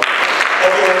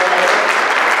 Thank you very much.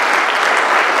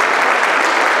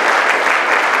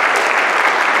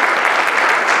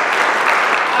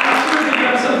 I'm sure that you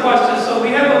have some questions, so we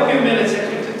have a few minutes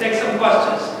actually to take some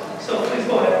questions. So please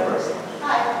go ahead first.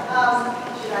 Hi,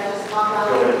 should I just talk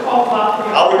about Go it? ahead. I'll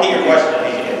I'll repeat your question. I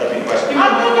think you can let me question.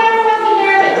 I think everyone can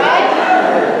hear me, right?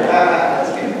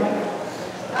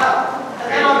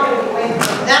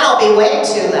 Then I'll be way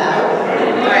too loud.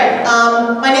 All right.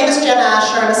 My name is Jen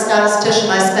Asher. I'm a statistician.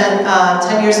 I spent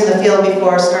 10 years in the field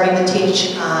before starting to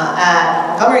teach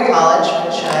at Montgomery College,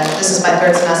 which this is my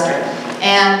 3rd semester.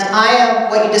 And I am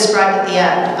what you described at the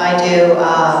end. I do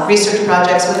research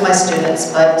projects with my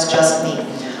students, but it's just me.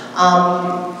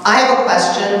 I have a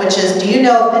question, which is, do you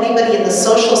know if anybody in the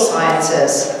social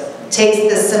sciences takes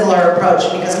this similar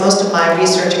approach? Because most of my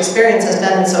research experience has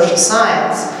been in social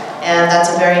science, and that's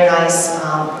a very nice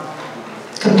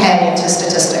companion to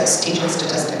statistics, teaching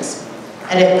statistics.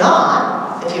 And if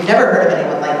not, if you've never heard of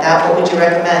anyone like that, what would you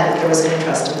recommend if there was an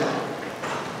interest in that?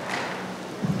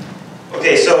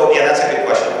 Okay, so yeah, that's a good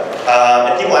question.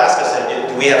 And people ask us,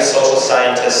 do we have social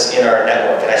scientists in our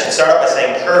network? And I should start out by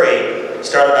saying Curry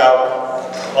started out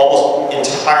almost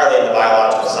entirely in the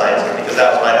biological sciences because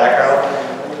that was my background,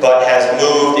 but has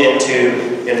moved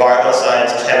into environmental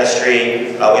science,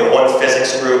 chemistry. We have one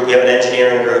physics group, we have an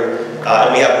engineering group,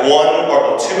 and we have one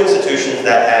or 2 institutions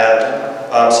that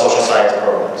have social science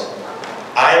programs.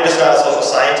 I am just not a social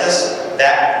scientist.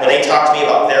 That when they talk to me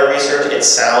about their research, it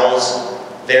sounds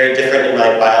very different in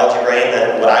my biology brain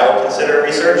than what I would consider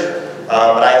research,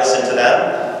 but I listen to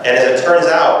them, and as it turns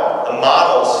out, the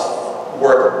models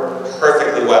work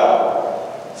perfectly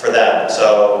well for them,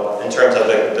 so in terms of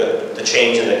the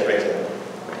change in the curriculum.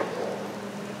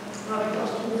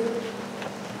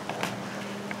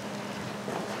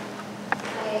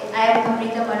 I am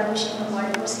Amrita Marabushi from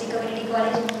Baltimore City Community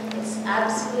College. It's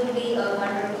absolutely a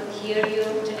wonder to hear you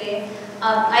today.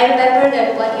 I remember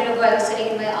that 1 year ago I was sitting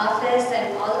in my office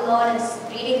and all alone and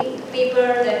reading the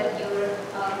paper that your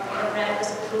grant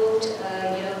was approved,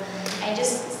 and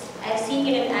just seeing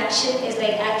it in action is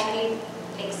like actually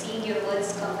like seeing your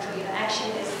words come true. Action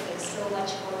is like so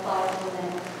much more powerful than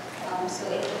so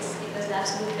it was an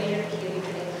absolute pleasure to hear you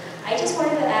today. I just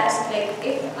wanted to ask, like,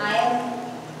 if I am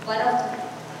one of the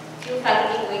few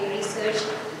faculty doing research,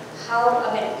 how,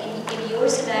 I mean, in your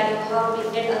scenario, how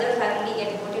did other faculty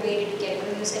get motivated to get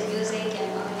into music, and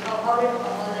how did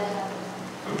all that happen?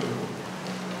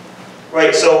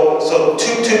 Right, so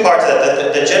two parts of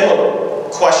that. The general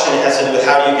question has to do with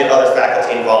how do you get other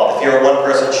faculty involved. If you're a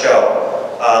one-person show,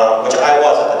 which I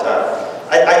was at the time,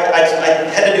 I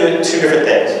had to do 2 different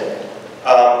things.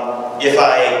 If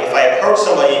I approached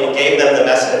somebody and gave them the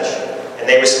message, and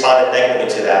they responded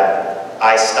negatively to that,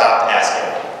 I stopped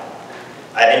asking.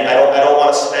 I don't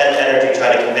want to spend energy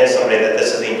trying to convince somebody that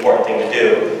this is the important thing to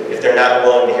do if they're not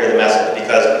willing to hear the message,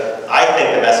 because I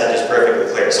think the message is perfectly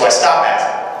clear. So I stopped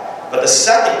asking. But the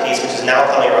second piece, which is now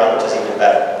coming around, which is even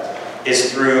better,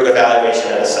 is through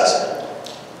evaluation and assessment.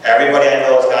 Everybody I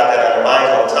know has got that on their minds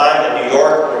all the time. In New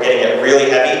York, we're getting it really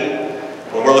heavy.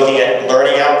 When we're looking at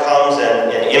learning outcomes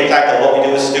and impact on what we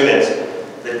do with students,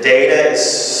 the data is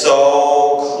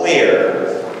so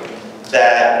clear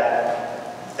that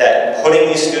putting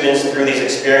these students through these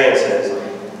experiences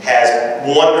has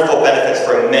wonderful benefits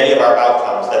for many of our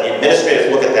outcomes, that the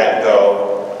administrators look at that and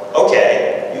go,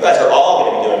 okay, you guys are all going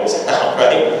to be doing this now,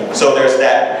 right? So there's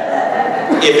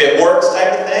that, if it works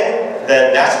type of thing,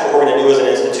 then that's what we're going to do as an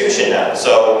institution now.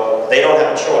 So they don't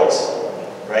have a choice,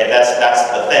 right? That's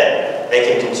the thing. They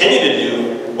can continue to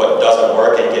do what doesn't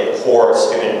work and get poor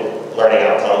student learning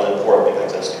outcomes and poor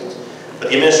impacts on students. But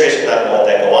the administration is not going to let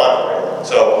that go on for very long.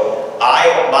 So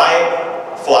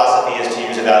my philosophy is to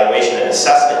use evaluation and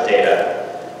assessment data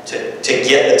to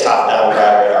get the top-down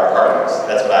driver at our partners.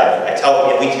 That's what I tell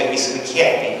them. We can't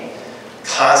be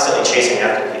constantly chasing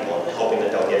after people and hoping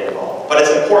that they'll get involved. But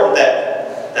it's important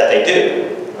that they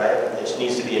do, right? It just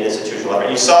needs to be an institutional level.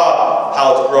 You saw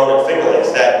how it's grown at Finger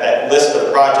Lakes, that list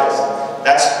of projects.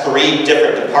 That's 3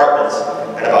 different departments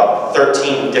and about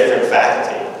 13 different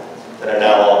faculty that are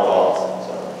now all involved.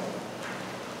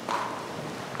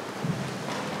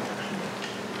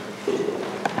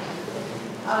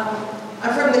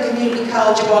 I'm from the Community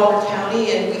College of Baltimore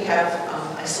County, and we have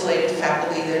isolated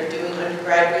faculty that are doing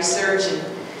undergrad research,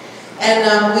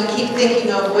 and we keep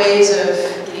thinking of ways of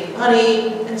getting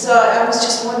money. And so I was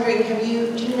just wondering, do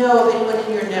you know of anyone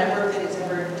in your network that has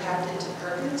ever tapped into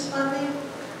Perkins funding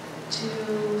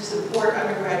to support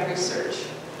undergrad research?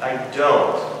 I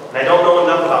don't. And I don't know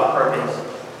enough about Perkins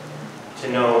to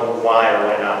know why or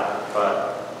why not.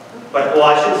 But well,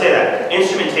 I shouldn't say that.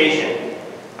 Instrumentation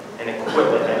and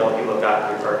equipment, I know people have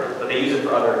got referred to, but they use it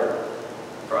for other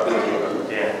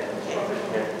people. Yeah.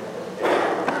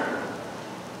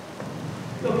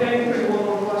 Okay, maybe one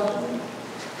more question.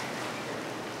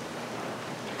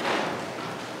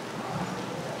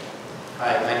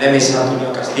 Hi, my name is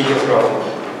Antonio Castillo from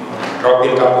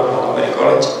Rockville campus, Montgomery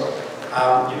College.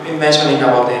 You've been mentioning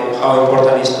about how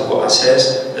important it is to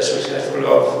assess the successful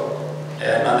of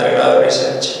an undergraduate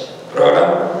research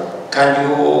program. Can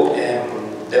you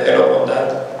develop on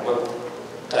that? What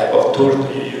type of tools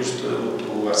do you use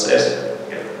to assess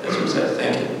the success?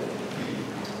 Thank you.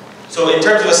 So in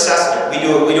terms of assessment, we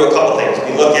do a couple things.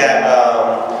 We look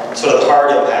at sort of the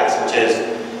hard impacts, which is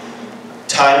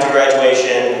time to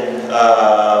graduation,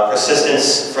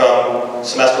 persistence from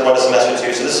semester 1 to semester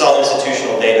 2. So this is all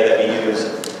institutional data that we use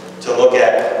to look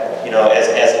at, you know, as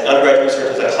undergraduate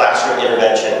research as a classroom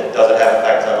intervention, does it have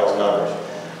effects on those numbers?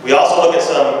 We also look at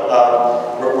some,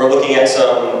 we're looking at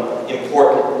some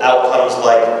important outcomes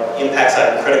like impacts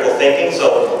on critical thinking.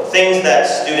 So things that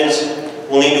students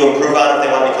will need to improve on if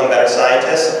they want to become better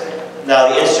scientists. Now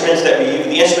the instrument that we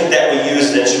use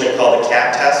is an instrument called the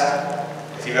CAT test.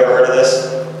 If you've ever heard of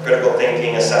this, critical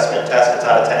thinking assessment test, it's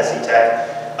out of Tennessee Tech.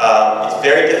 It's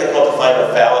very difficult to find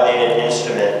a validated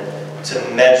instrument to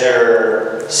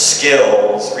measure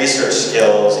skills, research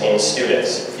skills in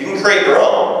students. You can create your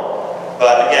own,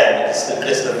 but again, it's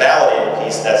the validated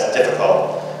piece that's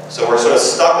difficult. So we're sort of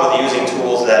stuck with using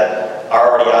tools that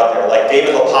are already out there, like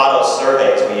David Lopato's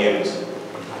surveys we use.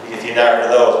 If you've not heard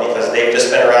of those, because they've just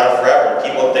been around forever.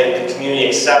 The community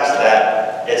accepts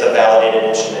that it's a validated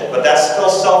instrument. But that's still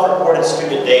self-reported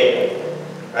student data,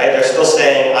 right? They're still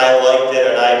saying, I liked it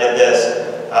and I did this.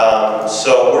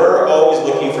 So we're always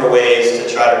looking for ways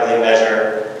to try to really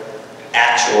measure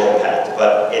actual impact,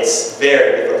 but it's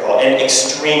very difficult and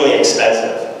extremely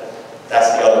expensive.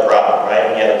 That's the other problem, right?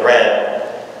 When you have a grant,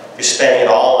 if you're spending it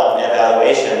all on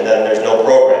evaluation, then there's no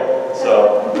program.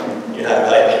 So you're not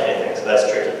evaluating anything, so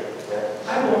that's tricky.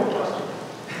 I have one question.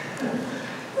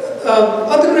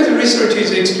 Undergraduate research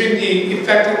is an extremely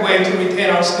effective way to retain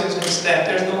our students in STEM.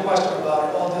 There's no question about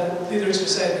it. All the leaders will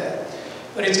say that.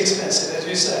 But it's expensive, as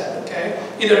you said, okay?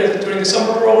 Either during the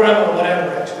summer program or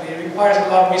whatever, actually. It requires a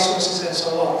lot of resources and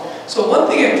so on. So one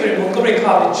thing actually Montgomery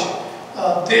College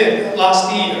did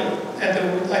last year,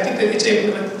 and I think that it's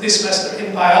implemented this semester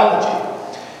in biology,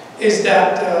 is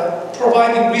that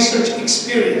providing research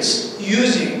experience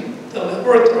using the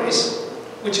laboratories,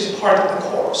 which is part of the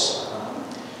course.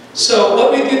 So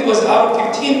what we did was out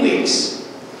of 15 weeks,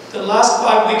 the last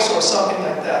 5 weeks or something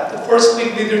like that, the first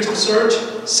week literature search,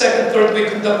 second, third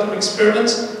week conducting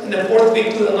experiments, and the fourth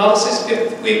week do analysis,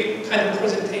 fifth week kind of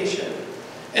presentation.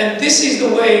 And this is the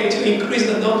way to increase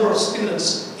the number of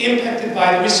students impacted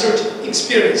by the research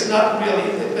experience, not really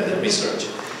independent research.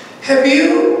 Have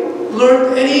you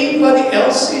learned anybody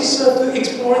else is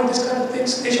exploring this kind of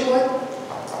things nationwide?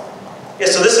 Yeah,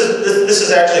 so this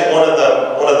is actually one of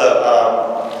the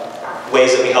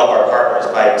ways that we help our partners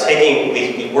by taking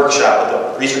we workshop with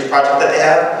the research project that they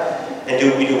have, and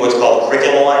we do what's called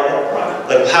curriculum alignment.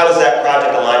 Like, how does that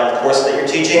project align with the course that you're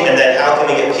teaching, and then how can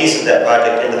we get pieces of that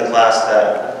project into the class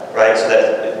that, right, so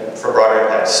that for broader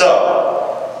impact.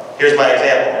 So here's my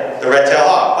example: the red-tailed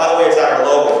hawk. By the way, it's not our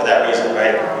logo for that reason,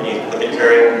 right? When you look at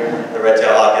Curry, the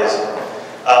red-tailed hawk is.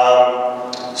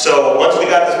 So once we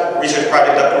got this research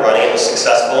project up and running, it was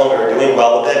successful and we were doing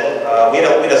well with it. We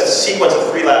had a sequence of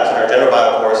 3 labs in our general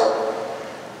bio course.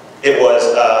 It was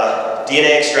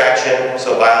DNA extraction,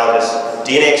 so biologists,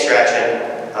 DNA extraction,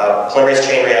 polymerase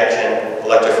chain reaction,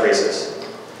 electrophoresis.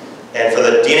 And for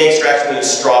the DNA extraction, we used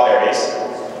strawberries.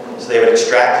 So they would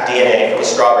extract the DNA from a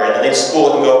strawberry and then they'd spool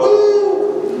it and go,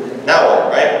 woo! Now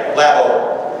what, right? Lab over.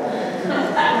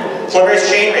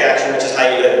 Polymerase chain reaction, which is how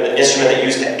you an instrument that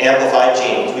used to amplify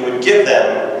genes, we would give them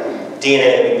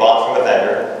DNA that we bought from a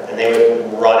vendor, and they would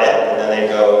run it, and then they'd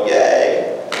go,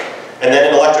 yay. And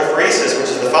then in electrophoresis, which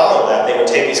is the following lab, they would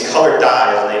take these colored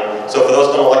dyes, and so for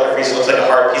those who know electrophoresis, it looks like a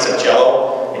hard piece of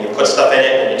jello, and you put stuff in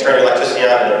it, and you turn the electricity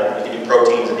on, and you can do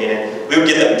proteins and DNA. We would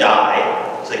give them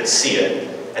dye, so they could see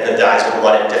it, and the dyes would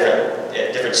run at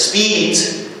different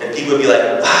speeds, and people would be like,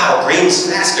 wow, green's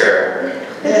faster.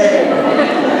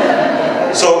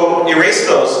 So erase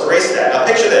that. Now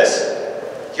picture this.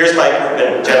 Here's my group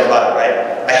in general bio,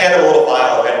 right? I hand them a little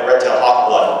vial of red-tailed hawk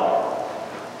blood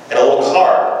and a little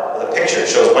card with a picture. It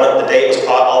shows when the day it was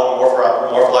caught, all the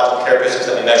morphological characteristics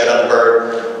that we measured on the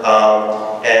bird,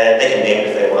 and they can name it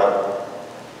if they want.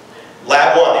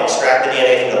 Lab 1, they extract the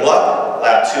DNA from the blood.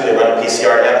 Lab 2, they run a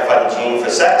PCR to amplify the gene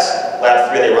for sex.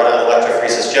 Lab 3, they run on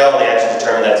electrophoresis gel, and they actually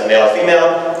determine that it's male or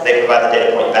female. They provide the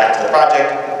data point back to the project.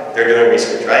 They're doing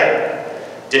research, right?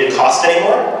 Didn't cost any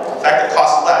more. In fact, it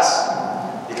cost less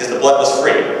because the blood was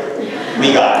free.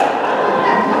 We got it.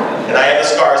 And I have the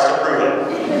scars to prove it,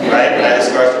 right? I have the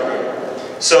scars to prove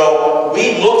it. So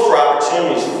we look for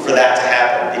opportunities for that to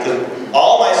happen because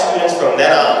all my students from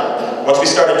then on, once we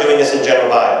started doing this in general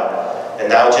bio, and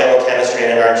now general chemistry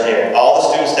and engineering, all the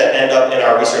students that end up in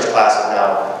our research classes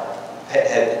now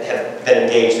have been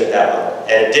engaged at that level.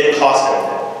 And it didn't cost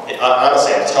anything.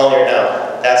 Honestly, I'm telling you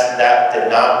now, that did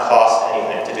not cost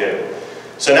anything to do.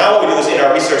 So now what we do is in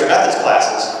our research methods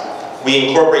classes, we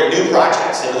incorporate new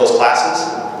projects into those classes,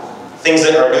 things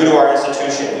that are new to our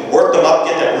institution. We work them up,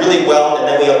 get them really well, and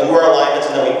then we do our alignments,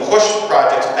 and then we push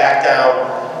projects back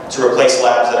down to replace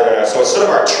labs that are in our, so it's sort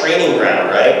of our training ground,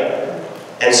 right?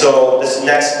 And so this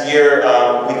next year,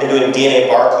 we've been doing DNA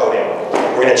barcoding.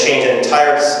 We're going to change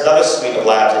another suite of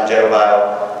labs in general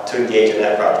bio to engage in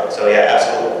that project. So yeah,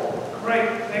 absolutely. Great,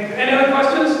 thank you. Any other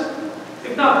questions?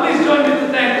 If not, please join me to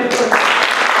thank the person.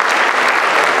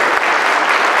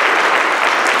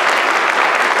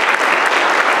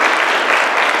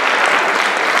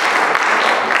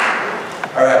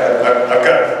 All right, I've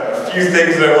got a few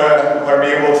things that I want to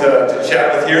be able to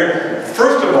chat with here.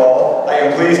 First of all, I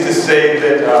am pleased to say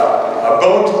that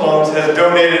Bones Clones has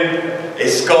donated a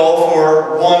skull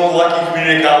for one lucky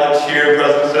community college here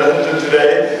present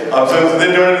today. So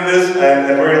they donated this,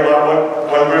 and we're going to allow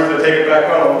one person to take it back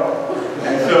home.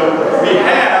 And so we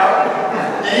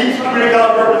have each community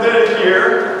college represented here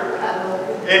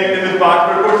in this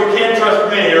box, but of course you can't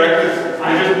trust me, right? Because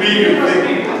you're just me.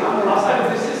 Outside of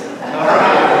the system. All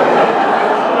right.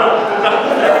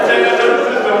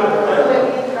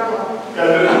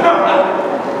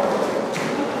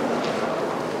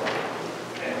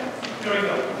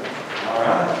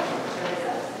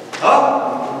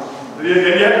 And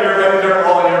you have to remember they're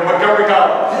all in your Montgomery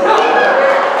College.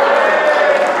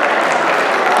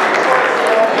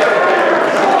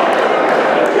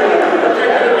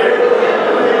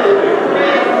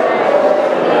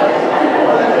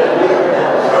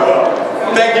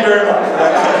 Thank you very much.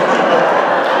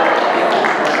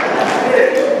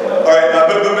 All right,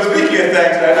 but speaking of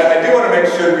thanks, I do want to make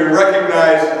sure that we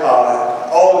recognize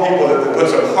all the people that put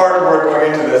some hard work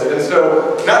going into this. And so,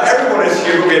 not everyone is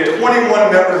here, but we had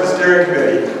 21 members of the steering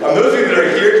committee. Those of you that are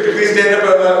here, could you please stand up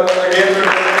again for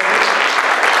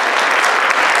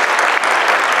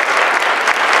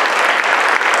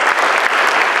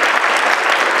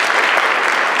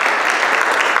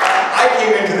I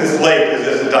came into this late,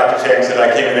 as Dr. Chang said.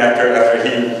 I came in after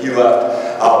he left.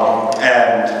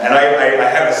 And I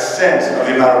have a sense of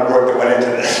the amount of work that went into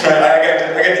this. Right? I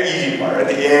got the easy part at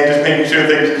the end, just making sure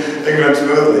things went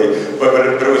smoothly.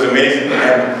 But it was amazing.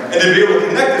 And to be able to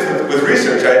connect this with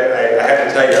research, I have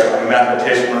to tell you, I'm a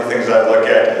mathematician. One of the things I look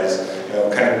at is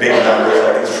kind of big numbers,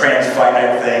 like these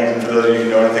transfinite things. And for those of you who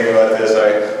know anything about this,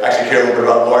 I actually care a little bit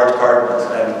about large cardinals.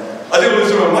 And I was able to do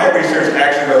some of my research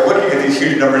actually by looking at these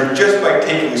huge numbers just by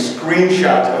taking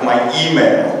screenshots of my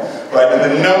email. Right, and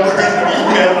the numbers of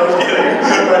emails I was getting,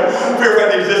 right,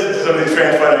 verifying the existence of some of these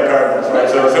transfinite cardinals, right,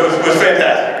 so it was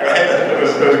fantastic, right, it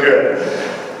was good.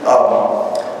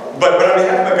 But on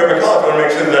behalf of Montgomery College, I want to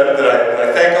make sure that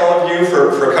I thank all of you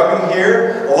for coming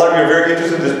here. A lot of you are very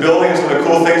interested in this building and some of the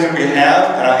cool things that we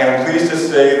have, and I am pleased to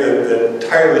say that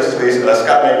tirelessly,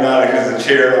 Scott McNaughton, who's the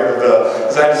chair of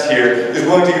the scientists here, is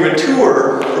willing to give a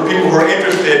tour for people who are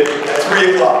interested at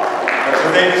 3 o'clock. So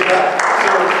thank you, Scott.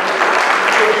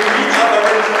 So if you meet up our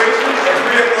registration at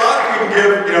 3 o'clock, we can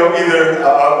give, either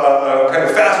a kind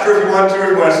of faster if you want to, or if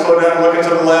you want to slow down and look at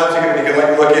some of the labs, you can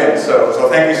let you look in. So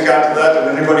thank you, Scott, for that,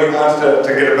 and anybody who wants to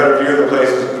get a better view of the place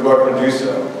is welcome to do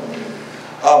so.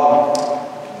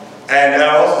 And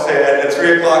I'll also say at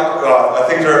 3 o'clock,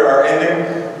 things are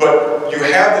ending, but you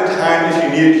have the time if you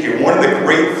need it here. One of the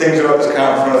great things about this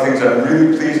conference, one of the things I'm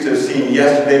really pleased to have seen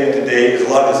yesterday and today is a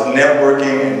lot of this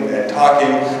networking and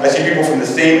talking. I see people from the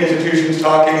same institutions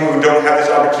talking who don't have this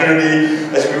opportunity.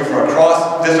 I see people from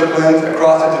across disciplines,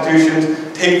 across institutions.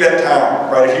 Take that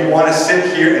time, right? If you want to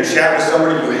sit here and chat with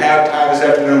somebody, you have time this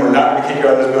afternoon. We're not going to kick you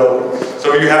out of this building.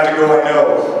 So you have to go, I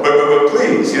know. But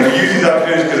please, use these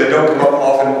opportunities because they don't come up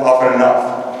often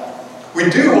enough. We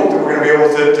do hope that we're going to be able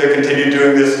to continue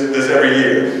doing this every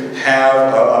year.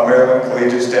 Have a Maryland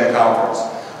Collegiate STEM Conference.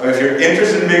 If you're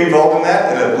interested in being involved in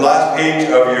that, in the last page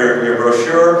of your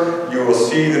brochure, you will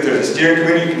see that there's a steering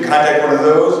committee. You can contact one of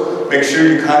those. Make sure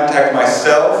you contact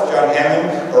myself, John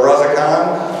Hammond, or Raza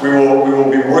Khan. We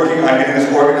will be working on getting this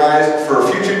organized for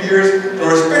future years. And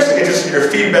we're especially interested in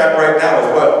your feedback right now as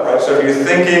well, right? So if you're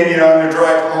thinking, on your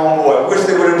drive home, I wish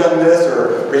they would have done this,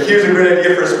 or here's a good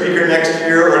idea for a speaker next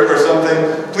year, or something,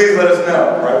 please let us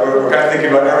know, right? We're kind of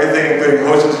thinking about everything, including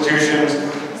host institutions,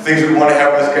 things we want to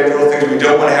have on the schedule, things we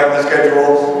don't want to have on the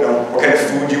schedule, what kind of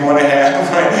food you want to have,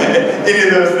 right? Any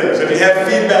of those things. So if you have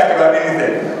feedback about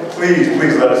anything,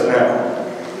 please let us know.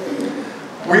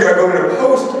 We are going to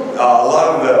post a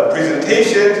lot of the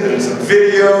presentations and some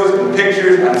videos and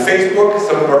pictures on Facebook.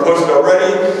 Some of them are posted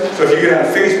already. So if you get on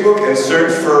Facebook and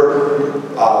search for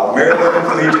Maryland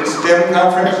Collegiate STEM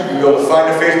Conference, you'll be able to find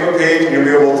a Facebook page and you'll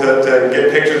be able to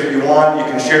get pictures that you want. You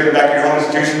can share them back to your own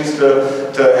institutions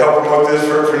to help promote this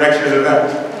for next year's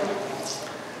event.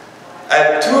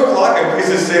 At 2 o'clock, I'm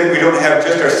pleased to say we don't have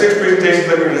just our 6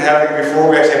 presentations that we've been having before.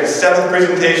 We actually have a 7th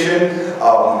presentation.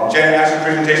 Jen Ash's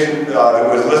presentation that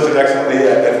was listed excellently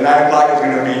at 9 o'clock is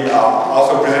going to be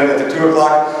also presented at the 2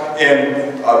 o'clock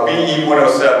in BE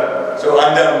 107. So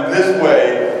on down this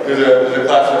way, there's a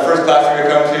class, the first class we're going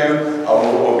to come to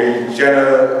will be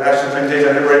Jenna Ash's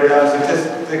presentation. I didn't write down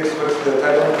statistics. What's the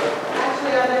title?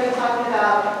 Actually, I'm going to be talking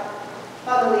about,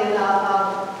 funnily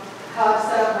enough, how I've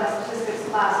set up my statistics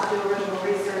class to do original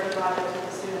research projects with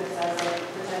the students as a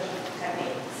retention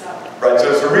technique. Right,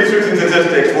 so for research and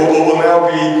statistics, we'll now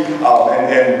be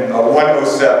in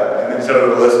 107, and instead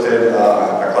of the listed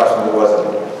classroom that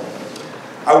wasn't.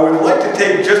 I would like to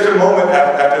take just a moment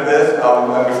after this,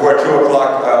 before our 2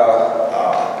 o'clock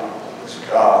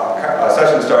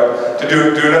session starts, to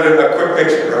do another quick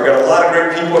picture. We've got a lot of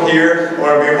great people here. I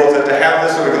want to be able to have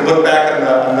this so we can look back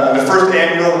on the first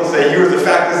annual and say, here's the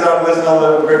faculty out of this and all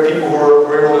the great people who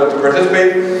were able to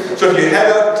participate. So if you head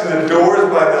out to the doors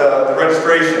by the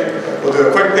registration, we'll do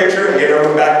a quick picture and get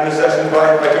everyone back in the session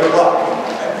by 2 o'clock.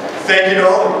 Thank you to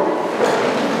all of you.